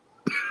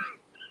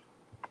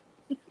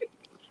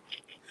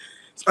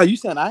 Are you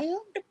saying I am?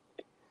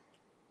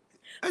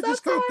 I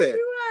just caught that.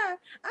 You are.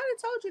 I done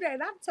told you that,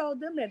 and I've told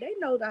them that. They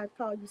know that I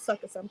call you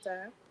sucker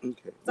sometimes.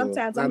 Okay.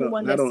 Sometimes I'm the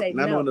one that say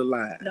no. Not on the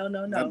line. No.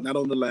 Not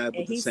on the line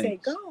with the saints. And he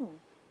said, go on.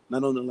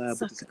 Not on the line with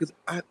the saints. Because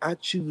I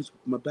choose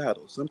my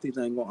battles. Some things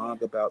I ain't going to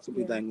argue about. Some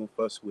things I ain't going to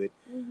fuss with.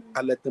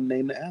 I let them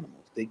name the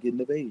animals. They getting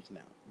of age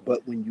now.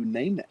 But when you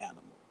name the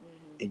animal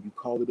and you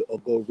call it a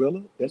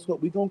gorilla, that's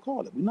what we're going to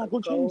call it. We're not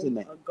going to change the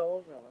name. A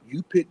gorilla.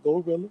 You pick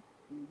gorilla.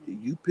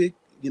 You pick,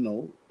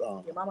 your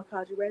mama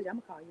called you Reggie. I'm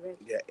going to call you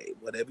Reggie. Yeah,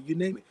 whatever you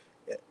name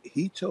it.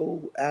 He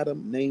told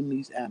Adam, name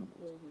these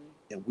animals.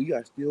 And we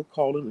are still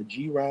calling a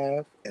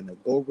giraffe and a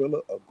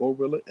gorilla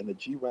and a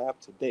giraffe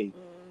today.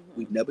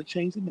 We never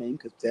changed the name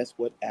because that's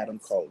what Adam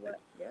called it.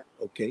 Yeah.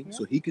 Okay? Yeah.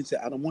 So he can say,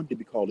 I don't want it to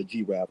be called a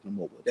giraffe no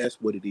more. But that's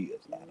what it is,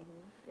 Adam.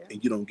 Yeah.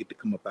 And you don't get to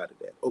come up out of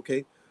that.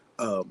 Okay?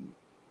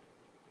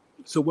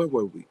 So where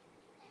were we?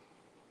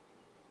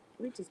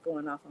 We're just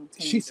going off on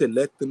tangents. She said,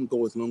 let them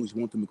go as long as you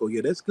want them to go.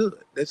 Yeah, that's good.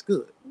 That's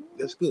good.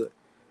 That's good.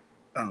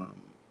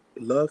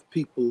 Love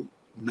people,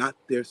 not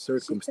their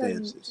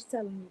circumstances. She's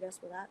telling me that's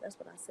what I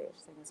said.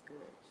 She's saying it's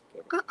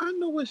good. I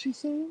know what she's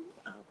saying.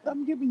 Okay.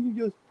 I'm giving you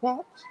your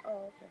props.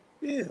 Oh, okay.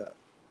 Yeah.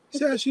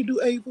 See how she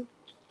do, Ava?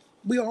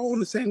 We all on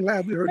the same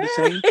line. We heard the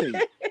same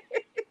thing.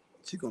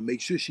 She's going to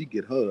make sure she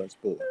get hers,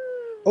 boy.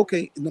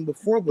 Okay, number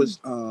 4 was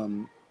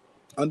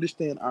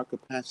understand our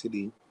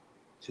capacity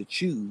to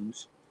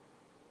choose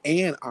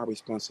and our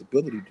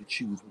responsibility to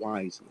choose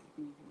wisely.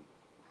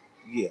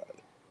 Yeah.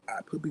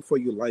 I put before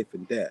you life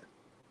and death.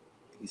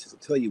 He says, I'll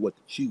tell you what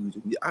to choose.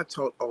 And I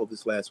taught all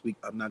this last week.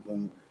 I'm not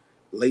going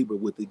to labor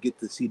with it. Get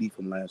the CD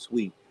from last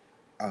week.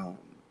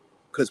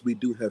 Because we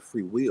do have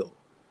free will.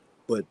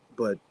 But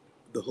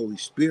the Holy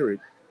Spirit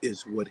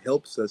is what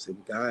helps us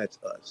and guides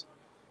us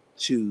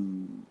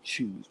to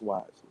choose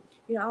wisely.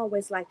 I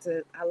always like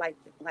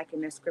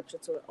in that scripture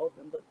to an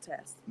open book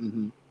test.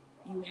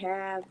 You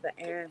have the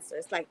answer.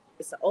 It's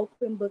an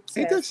open book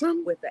test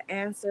with the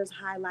answers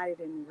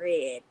highlighted in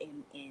red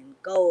and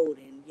gold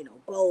and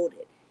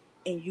bolded,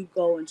 and you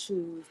go and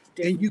choose.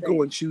 And you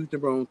go and choose the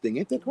wrong thing.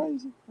 Ain't that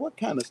crazy? What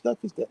kind of stuff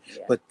is that?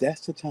 Yeah. But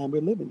that's the time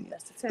we're living in.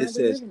 That's the time it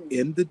says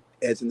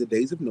as in the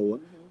days of Noah,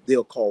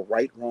 they'll call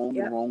right wrong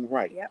and wrong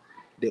right. Yep.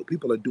 That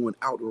people are doing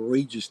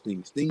outrageous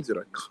things that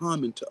are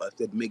common to us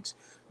that makes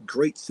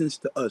great sense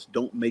to us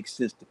don't make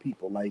sense to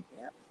people.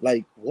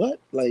 Like what?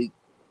 Like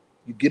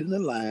you get in the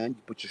line,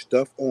 you put your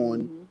stuff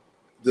on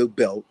the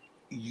belt,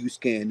 you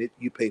scan it,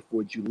 you pay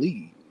for it, you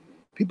leave.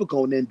 people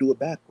go in there and do it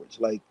backwards.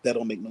 Like, that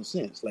don't make no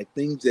sense. Like,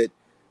 things that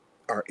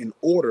are in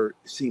order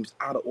seems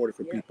out of order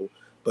for people.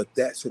 But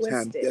that's the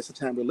time. That's the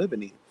time we're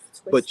living in.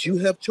 But you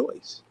have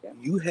choice.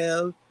 You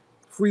have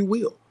free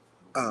will.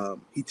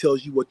 He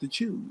tells you what to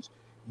choose.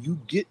 You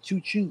get to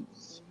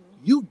choose.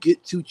 You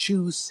get to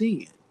choose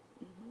sin,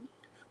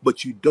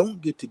 but you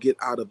don't get to get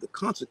out of the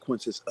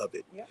consequences of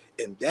it.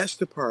 And that's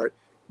the part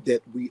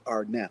that we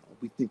are now.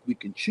 We think we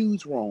can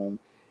choose wrong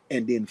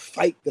and then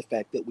fight the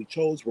fact that we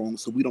chose wrong,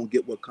 so we don't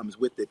get what comes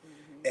with it.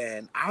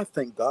 And I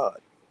thank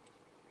God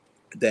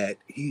that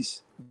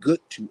He's good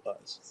to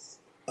us.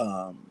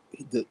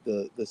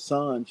 The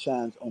sun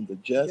shines on the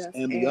just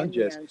and the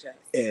unjust.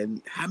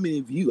 And how many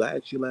of you, I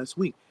asked you last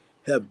week,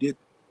 have did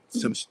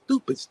some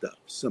stupid stuff,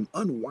 some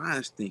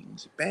unwise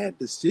things, bad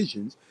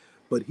decisions,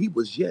 but He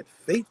was yet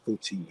faithful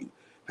to you?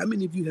 How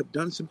many of you have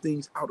done some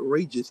things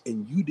outrageous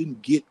and you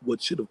didn't get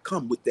what should have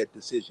come with that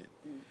decision?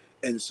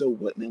 And so,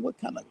 what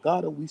kind of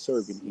God are we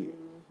serving here?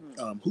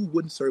 Who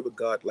wouldn't serve a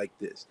God like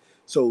this?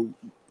 So,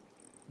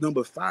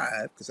 number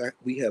 5, because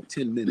we have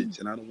 10 minutes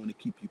and I don't want to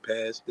keep you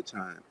past the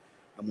time.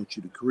 I want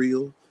you to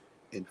grill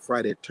and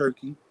fry that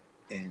turkey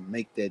and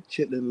make that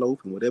chitlin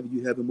loaf and whatever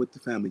you having with the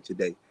family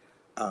today.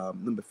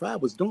 Number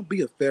 5 was, don't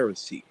be a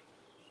Pharisee.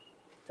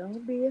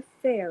 Don't be a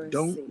Pharisee.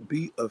 Don't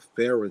be a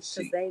Pharisee.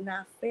 Because they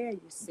not fair,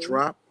 you see.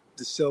 Drop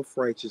the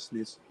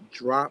self-righteousness.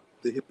 Drop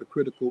the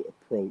hypocritical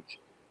approach.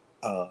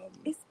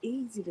 It's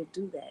easy to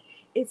do that.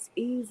 It's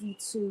easy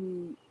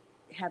to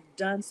have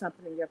done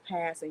something in your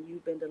past and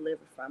you've been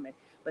delivered from it,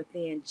 but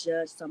then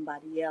judge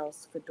somebody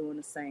else for doing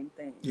the same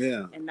thing.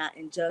 Yeah.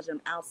 And judge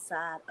them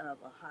outside of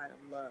a heart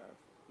of love.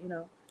 You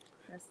know?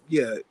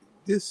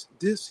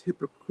 This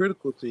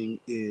hypocritical thing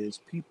is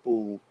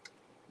people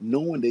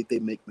knowing that they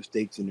make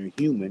mistakes and they're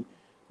human,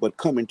 but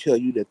come and tell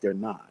you that they're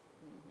not.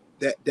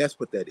 That's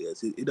what that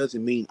is. It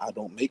doesn't mean I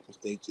don't make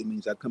mistakes. It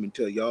means I come and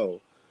tell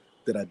y'all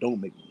that I don't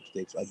make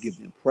mistakes. I give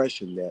the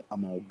impression that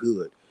I'm all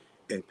good.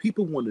 And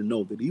people want to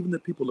know that even the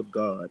people of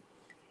God,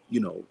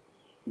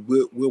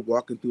 we're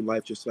walking through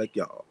life just like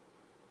y'all.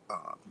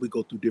 We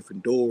go through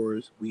different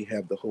doors. We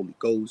have the Holy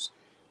Ghost,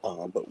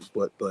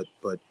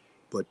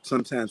 but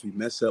sometimes we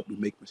mess up. We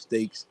make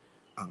mistakes,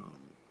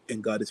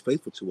 and God is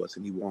faithful to us,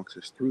 and He walks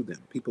us through them.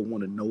 People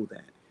want to know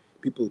that.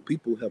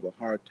 People have a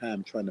hard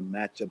time trying to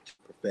match up to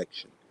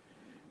perfection,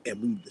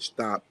 and we need to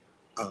stop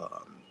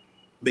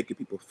making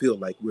people feel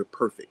like we're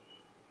perfect.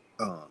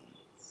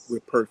 We're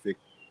perfect,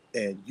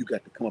 and you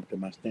got to come up to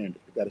my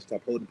standard. You got to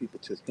stop holding people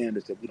to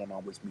standards that we don't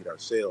always meet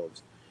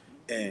ourselves.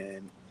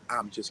 And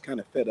I'm just kind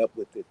of fed up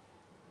with it,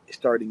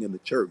 starting in the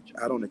church.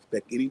 I don't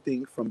expect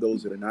anything from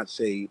those that are not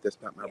saved. That's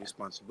not my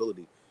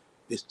responsibility.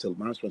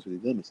 My responsibility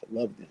to them is to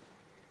love them.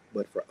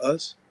 But for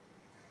us,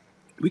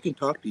 we can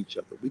talk to each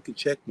other. We can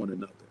check one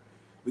another.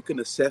 We can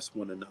assess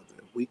one another.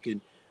 We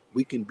can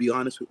be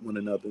honest with one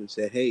another and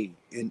say, hey,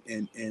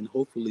 and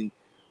hopefully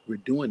we're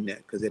doing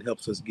that because it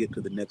helps us get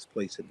to the next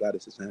place that God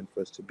has designed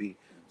for us to be.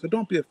 So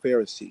don't be a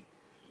Pharisee.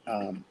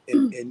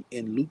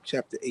 In Luke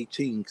chapter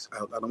 18,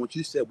 I don't want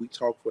you to say we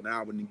talk for an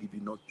hour and then give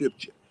you no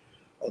scripture,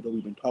 although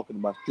we've been talking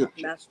about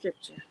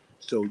scripture.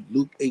 So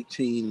Luke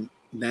 18,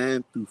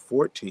 9 through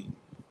 14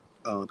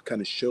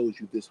 kind of shows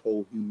you this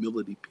whole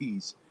humility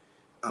piece,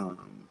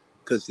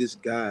 because this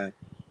guy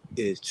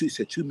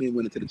said 2 men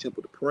went into the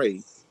temple to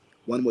pray.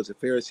 One was a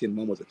Pharisee and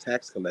one was a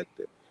tax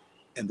collector.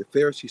 And the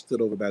Pharisee stood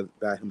over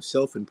by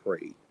himself and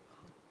prayed,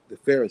 the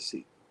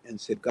Pharisee,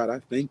 and said, God, I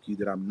thank you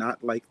that I'm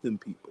not like them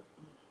people,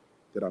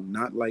 that I'm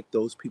not like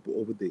those people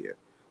over there,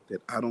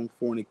 that I don't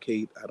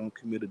fornicate, I don't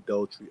commit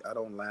adultery, I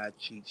don't lie,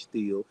 cheat,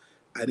 steal,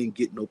 I didn't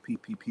get no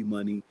PPP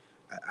money,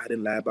 I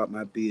didn't lie about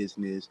my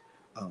business,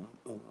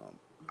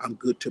 I'm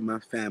good to my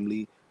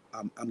family,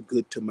 I'm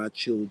good to my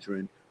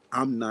children,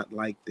 I'm not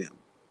like them.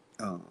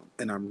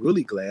 And I'm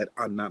really glad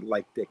I'm not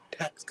like that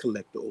tax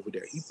collector over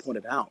there. He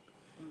pointed out.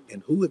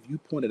 And who have you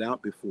pointed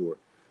out before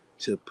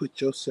to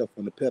put yourself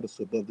on the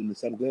pedestal above them and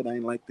say, I'm glad I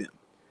ain't like them.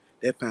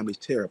 That family's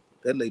terrible.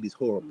 That lady's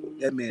horrible.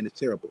 That man is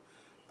terrible.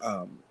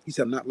 He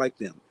said, I'm not like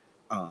them.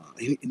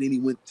 And then he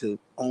went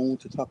on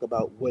to talk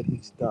about what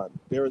he's done.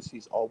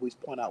 Pharisees always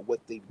point out what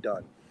they've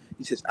done.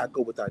 He says, I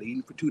go without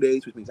eating for 2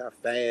 days, which means I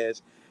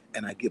fast,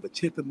 and I give a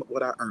tenth of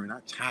what I earn. I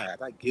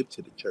tithe. I give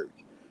to the church.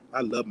 I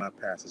love my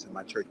pastors in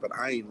my church, but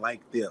I ain't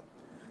like them.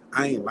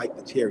 I ain't like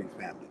the Terry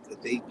family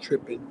because they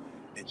tripping,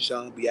 and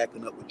Sean be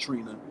acting up with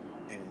Trina,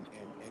 and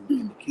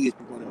the kids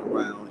be running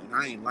around, and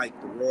I ain't like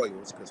the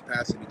Royals because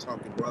Pastor be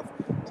talking rough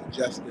to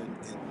Justin,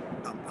 and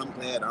I'm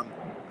glad I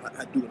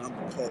do what I'm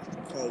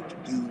called to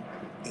do,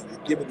 and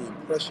you're giving the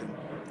impression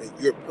that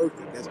you're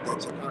perfect.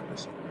 That's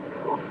hypocrisy.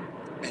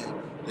 And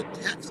the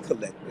tax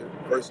collector,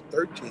 verse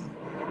 13,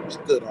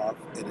 stood off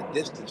at a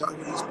distance. I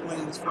hear these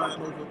planes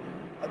flying over.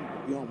 I need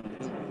to be on one of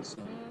them with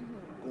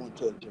going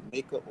to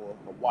Jamaica or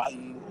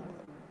Hawaii or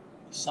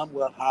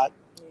somewhere hot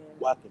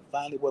where I can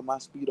finally wear my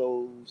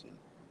Speedos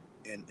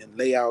and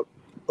lay out.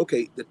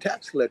 Okay, the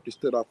tax collector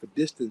stood off a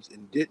distance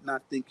and did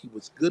not think he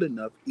was good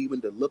enough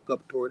even to look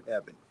up toward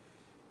heaven.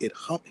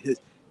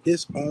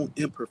 His own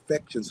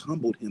imperfections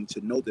humbled him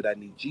to know that I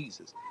need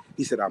Jesus.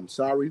 He said, I'm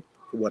sorry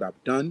for what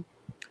I've done.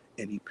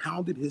 And he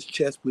pounded his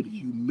chest with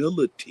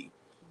humility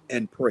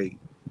and prayed,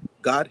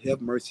 God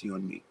have mercy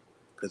on me,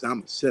 because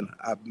I'm a sinner.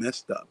 I've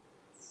messed up.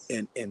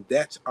 And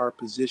that's our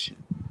position.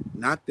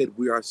 Not that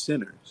we are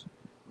sinners.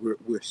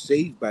 We're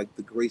saved by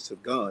the grace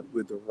of God.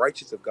 We're the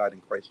righteous of God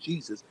in Christ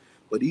Jesus.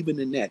 But even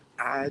in that,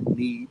 I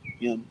need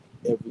him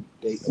every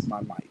day of my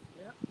life.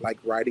 Yep. Like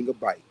riding a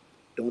bike.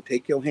 Don't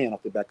take your hand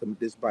off the back of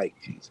this bike,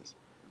 Jesus.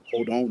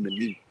 Hold on to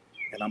me,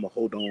 and I'm going to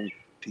hold on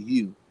to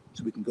you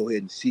so we can go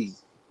ahead and see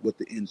what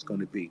the end's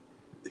going to be.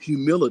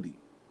 Humility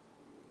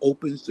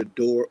opens the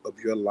door of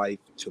your life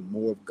to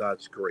more of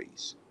God's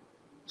grace,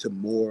 to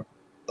more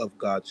of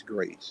God's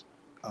grace.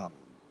 Um,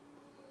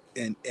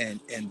 and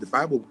the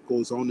Bible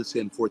goes on to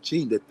say in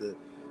 14 that the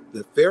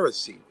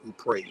Pharisee who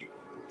prayed,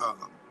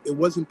 it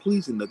wasn't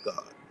pleasing to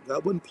God.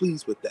 God wasn't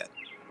pleased with that.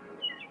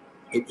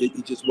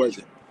 It just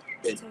wasn't.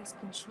 It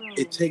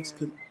takes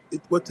control.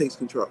 What takes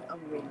control? I'm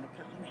reading the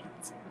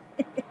comments.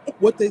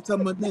 What they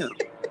talking about now?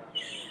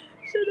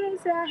 She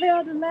didn't say I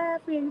held the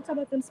laughing. You talking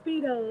about them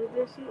Speedos.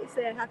 Then she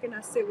said, how can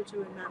I sit with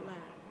you and not laugh?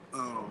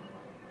 I'm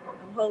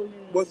holding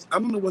it. I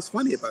don't know what's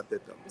funny about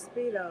that though. The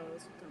Speedos you're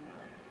talking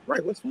about.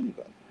 Right, what's funny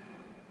about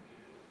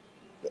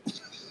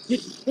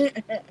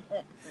it?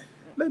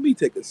 Let me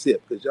take a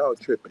sip because y'all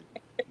tripping.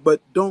 But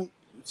don't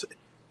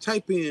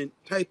type in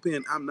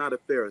I'm not a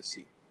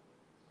Pharisee.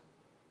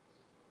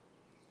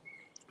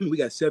 We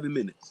got 7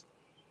 minutes.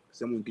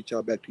 So I'm gonna get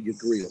y'all back to your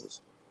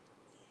grills.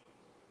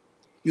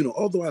 You know,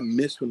 although I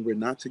miss when we're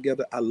not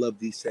together, I love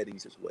these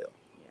settings as well.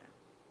 Yeah.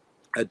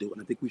 I do.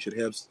 And I think we should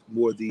have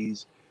more of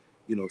these,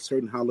 you know,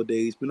 certain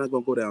holidays. We're not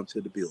going to go down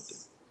to the building.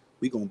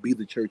 We're going to be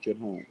the church at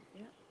home.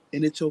 Yeah.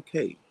 And it's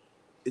okay.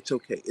 It's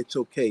okay. It's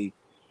okay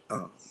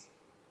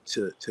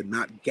to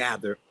not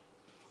gather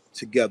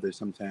together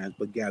sometimes,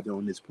 but gather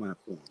on this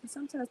platform. And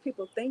sometimes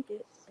people think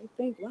it. They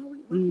think, why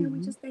can't we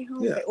just stay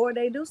home? Yeah. Or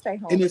they do stay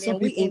home, and then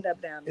we end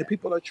up down there. And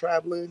people are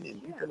traveling,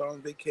 and people are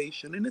on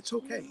vacation, and it's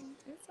okay.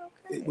 It's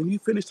okay. When you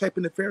finish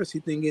typing the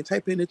Pharisee thing in,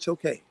 type in "it's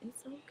okay."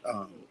 It's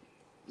okay.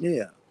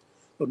 Yeah.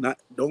 So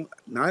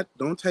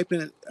don't type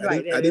in. I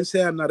didn't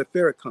say I'm not a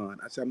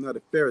Farrakhan. I said I'm not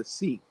a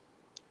Pharisee.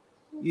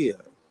 Yeah,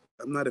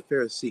 I'm not a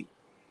Pharisee.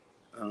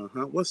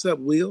 What's up,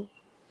 Will?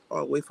 All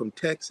the way from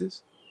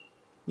Texas.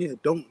 Yeah,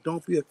 don't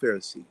be a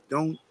Pharisee.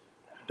 Don't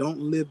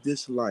live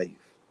this life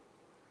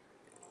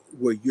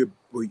where you're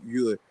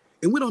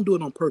and we don't do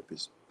it on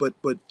purpose, but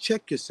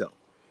check yourself,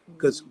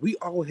 because we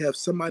all have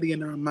somebody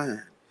in our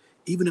mind,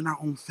 even in our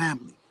own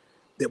family,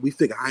 that we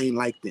figure I ain't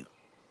like them.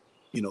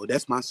 You know,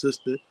 that's my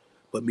sister,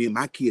 but me and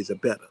my kids are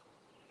better.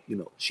 You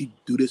know, she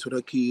do this with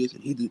her kids,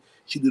 and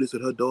she do this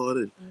with her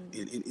daughter,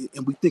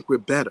 and we think we're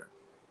better,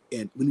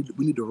 and we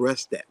need to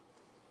rest that.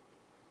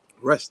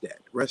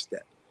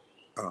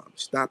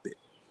 Stop it.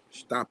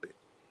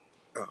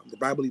 The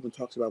Bible even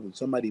talks about when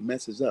somebody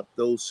messes up,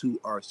 those who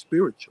are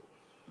spiritual,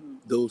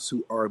 those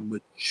who are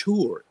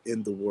mature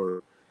in the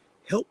word,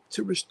 help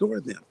to restore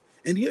them.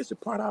 And here's the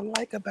part I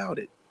like about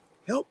it.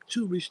 Help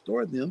to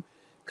restore them,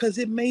 because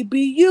it may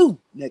be you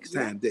next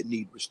time that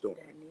need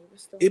restoring.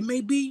 It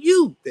may be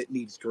you that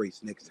needs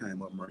grace next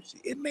time, or mercy.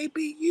 It may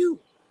be you.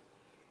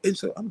 And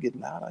so I'm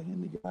getting loud out here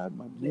in the yard.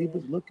 My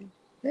neighbor's looking.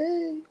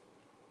 Hey,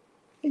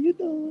 how you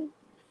doing?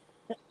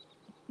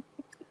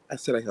 I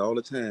said I hear all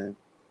the time.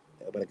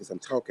 But I guess I'm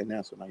talking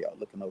now, so now y'all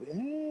looking over.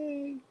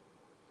 Hey,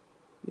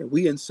 yeah,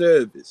 we in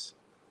service.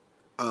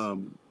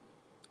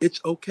 It's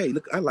okay.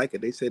 Look, I like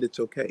it. They said it's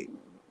okay.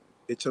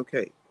 It's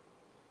okay.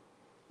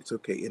 It's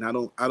okay. And I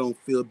don't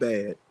feel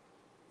bad.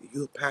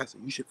 You're a pastor.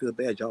 You should feel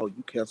bad, y'all.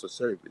 You cancel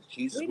service.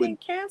 Jesus, we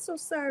didn't cancel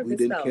service. We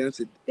didn't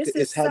cancel. This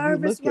is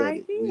service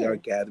right here. We are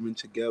gathering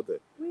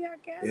together. We are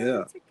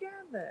gathering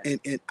together.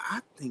 And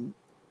I think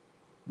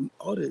we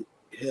ought to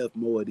have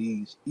more of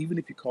these, even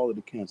if you call it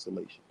a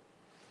cancellation.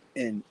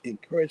 And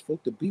encourage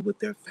folk to be with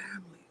their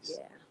families.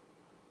 Yeah.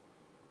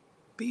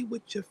 Be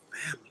with your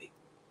family.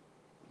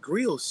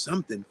 Grill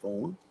something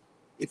for them.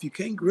 If you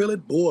can't grill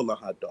it, boil the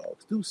hot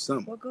dogs. Do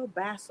something. Or go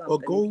buy something. Or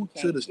go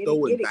to the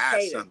store and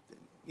buy something.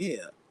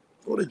 Yeah.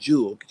 Go to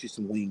Jewel, get you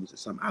some wings or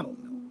something. I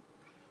don't know.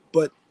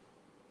 But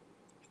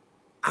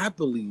I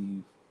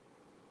believe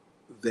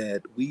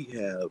that we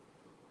have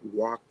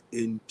walked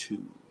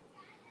into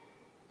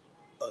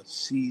a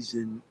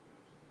season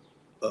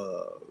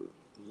of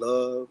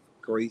love,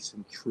 grace,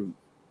 and truth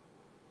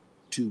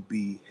to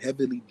be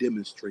heavily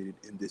demonstrated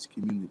in this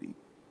community,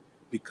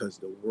 because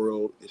the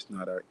world is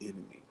not our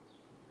enemy.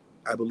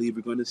 I believe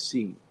we're going to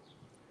see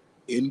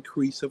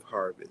increase of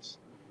harvest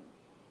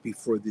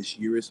before this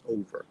year is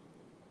over.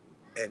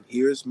 And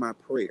here's my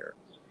prayer,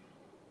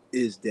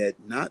 is that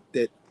not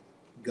that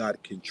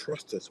God can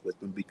trust us with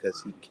them,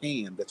 because he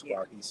can, that's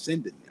why he's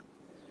sending them,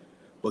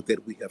 but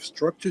that we have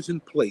structures in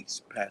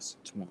place, Pastor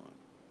Twan,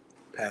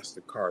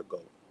 Pastor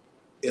Cargo,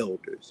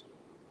 elders,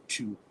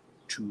 to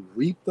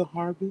reap the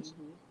harvest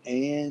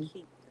and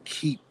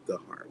keep the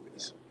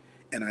harvest.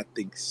 And I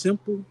think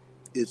simple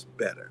is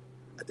better.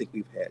 I think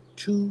we've had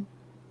too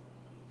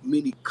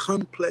many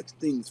complex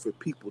things for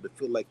people to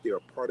feel like they're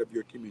a part of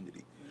your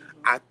community.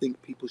 I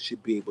think people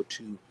should be able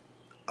to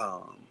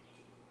um,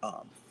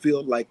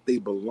 feel like they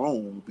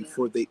belong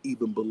before they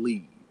even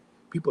believe.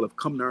 People have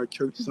come to our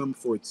church, some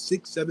for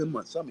 6, 7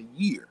 months, some a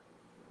year,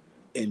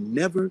 and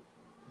never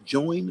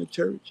joined the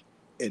church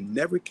and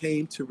never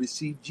came to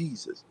receive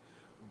Jesus.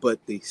 But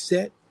they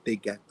sat, they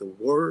got the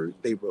word,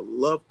 they were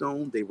loved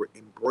on, they were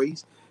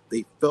embraced,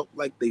 they felt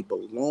like they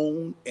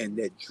belonged, and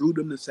that drew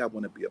them to say, I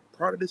want to be a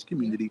part of this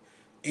community,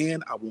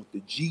 and I want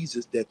the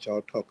Jesus that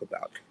y'all talk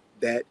about.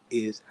 That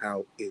is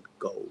how it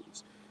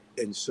goes.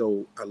 And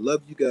so I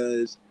love you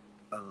guys.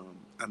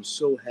 I'm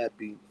so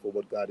happy for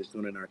what God is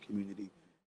doing in our community.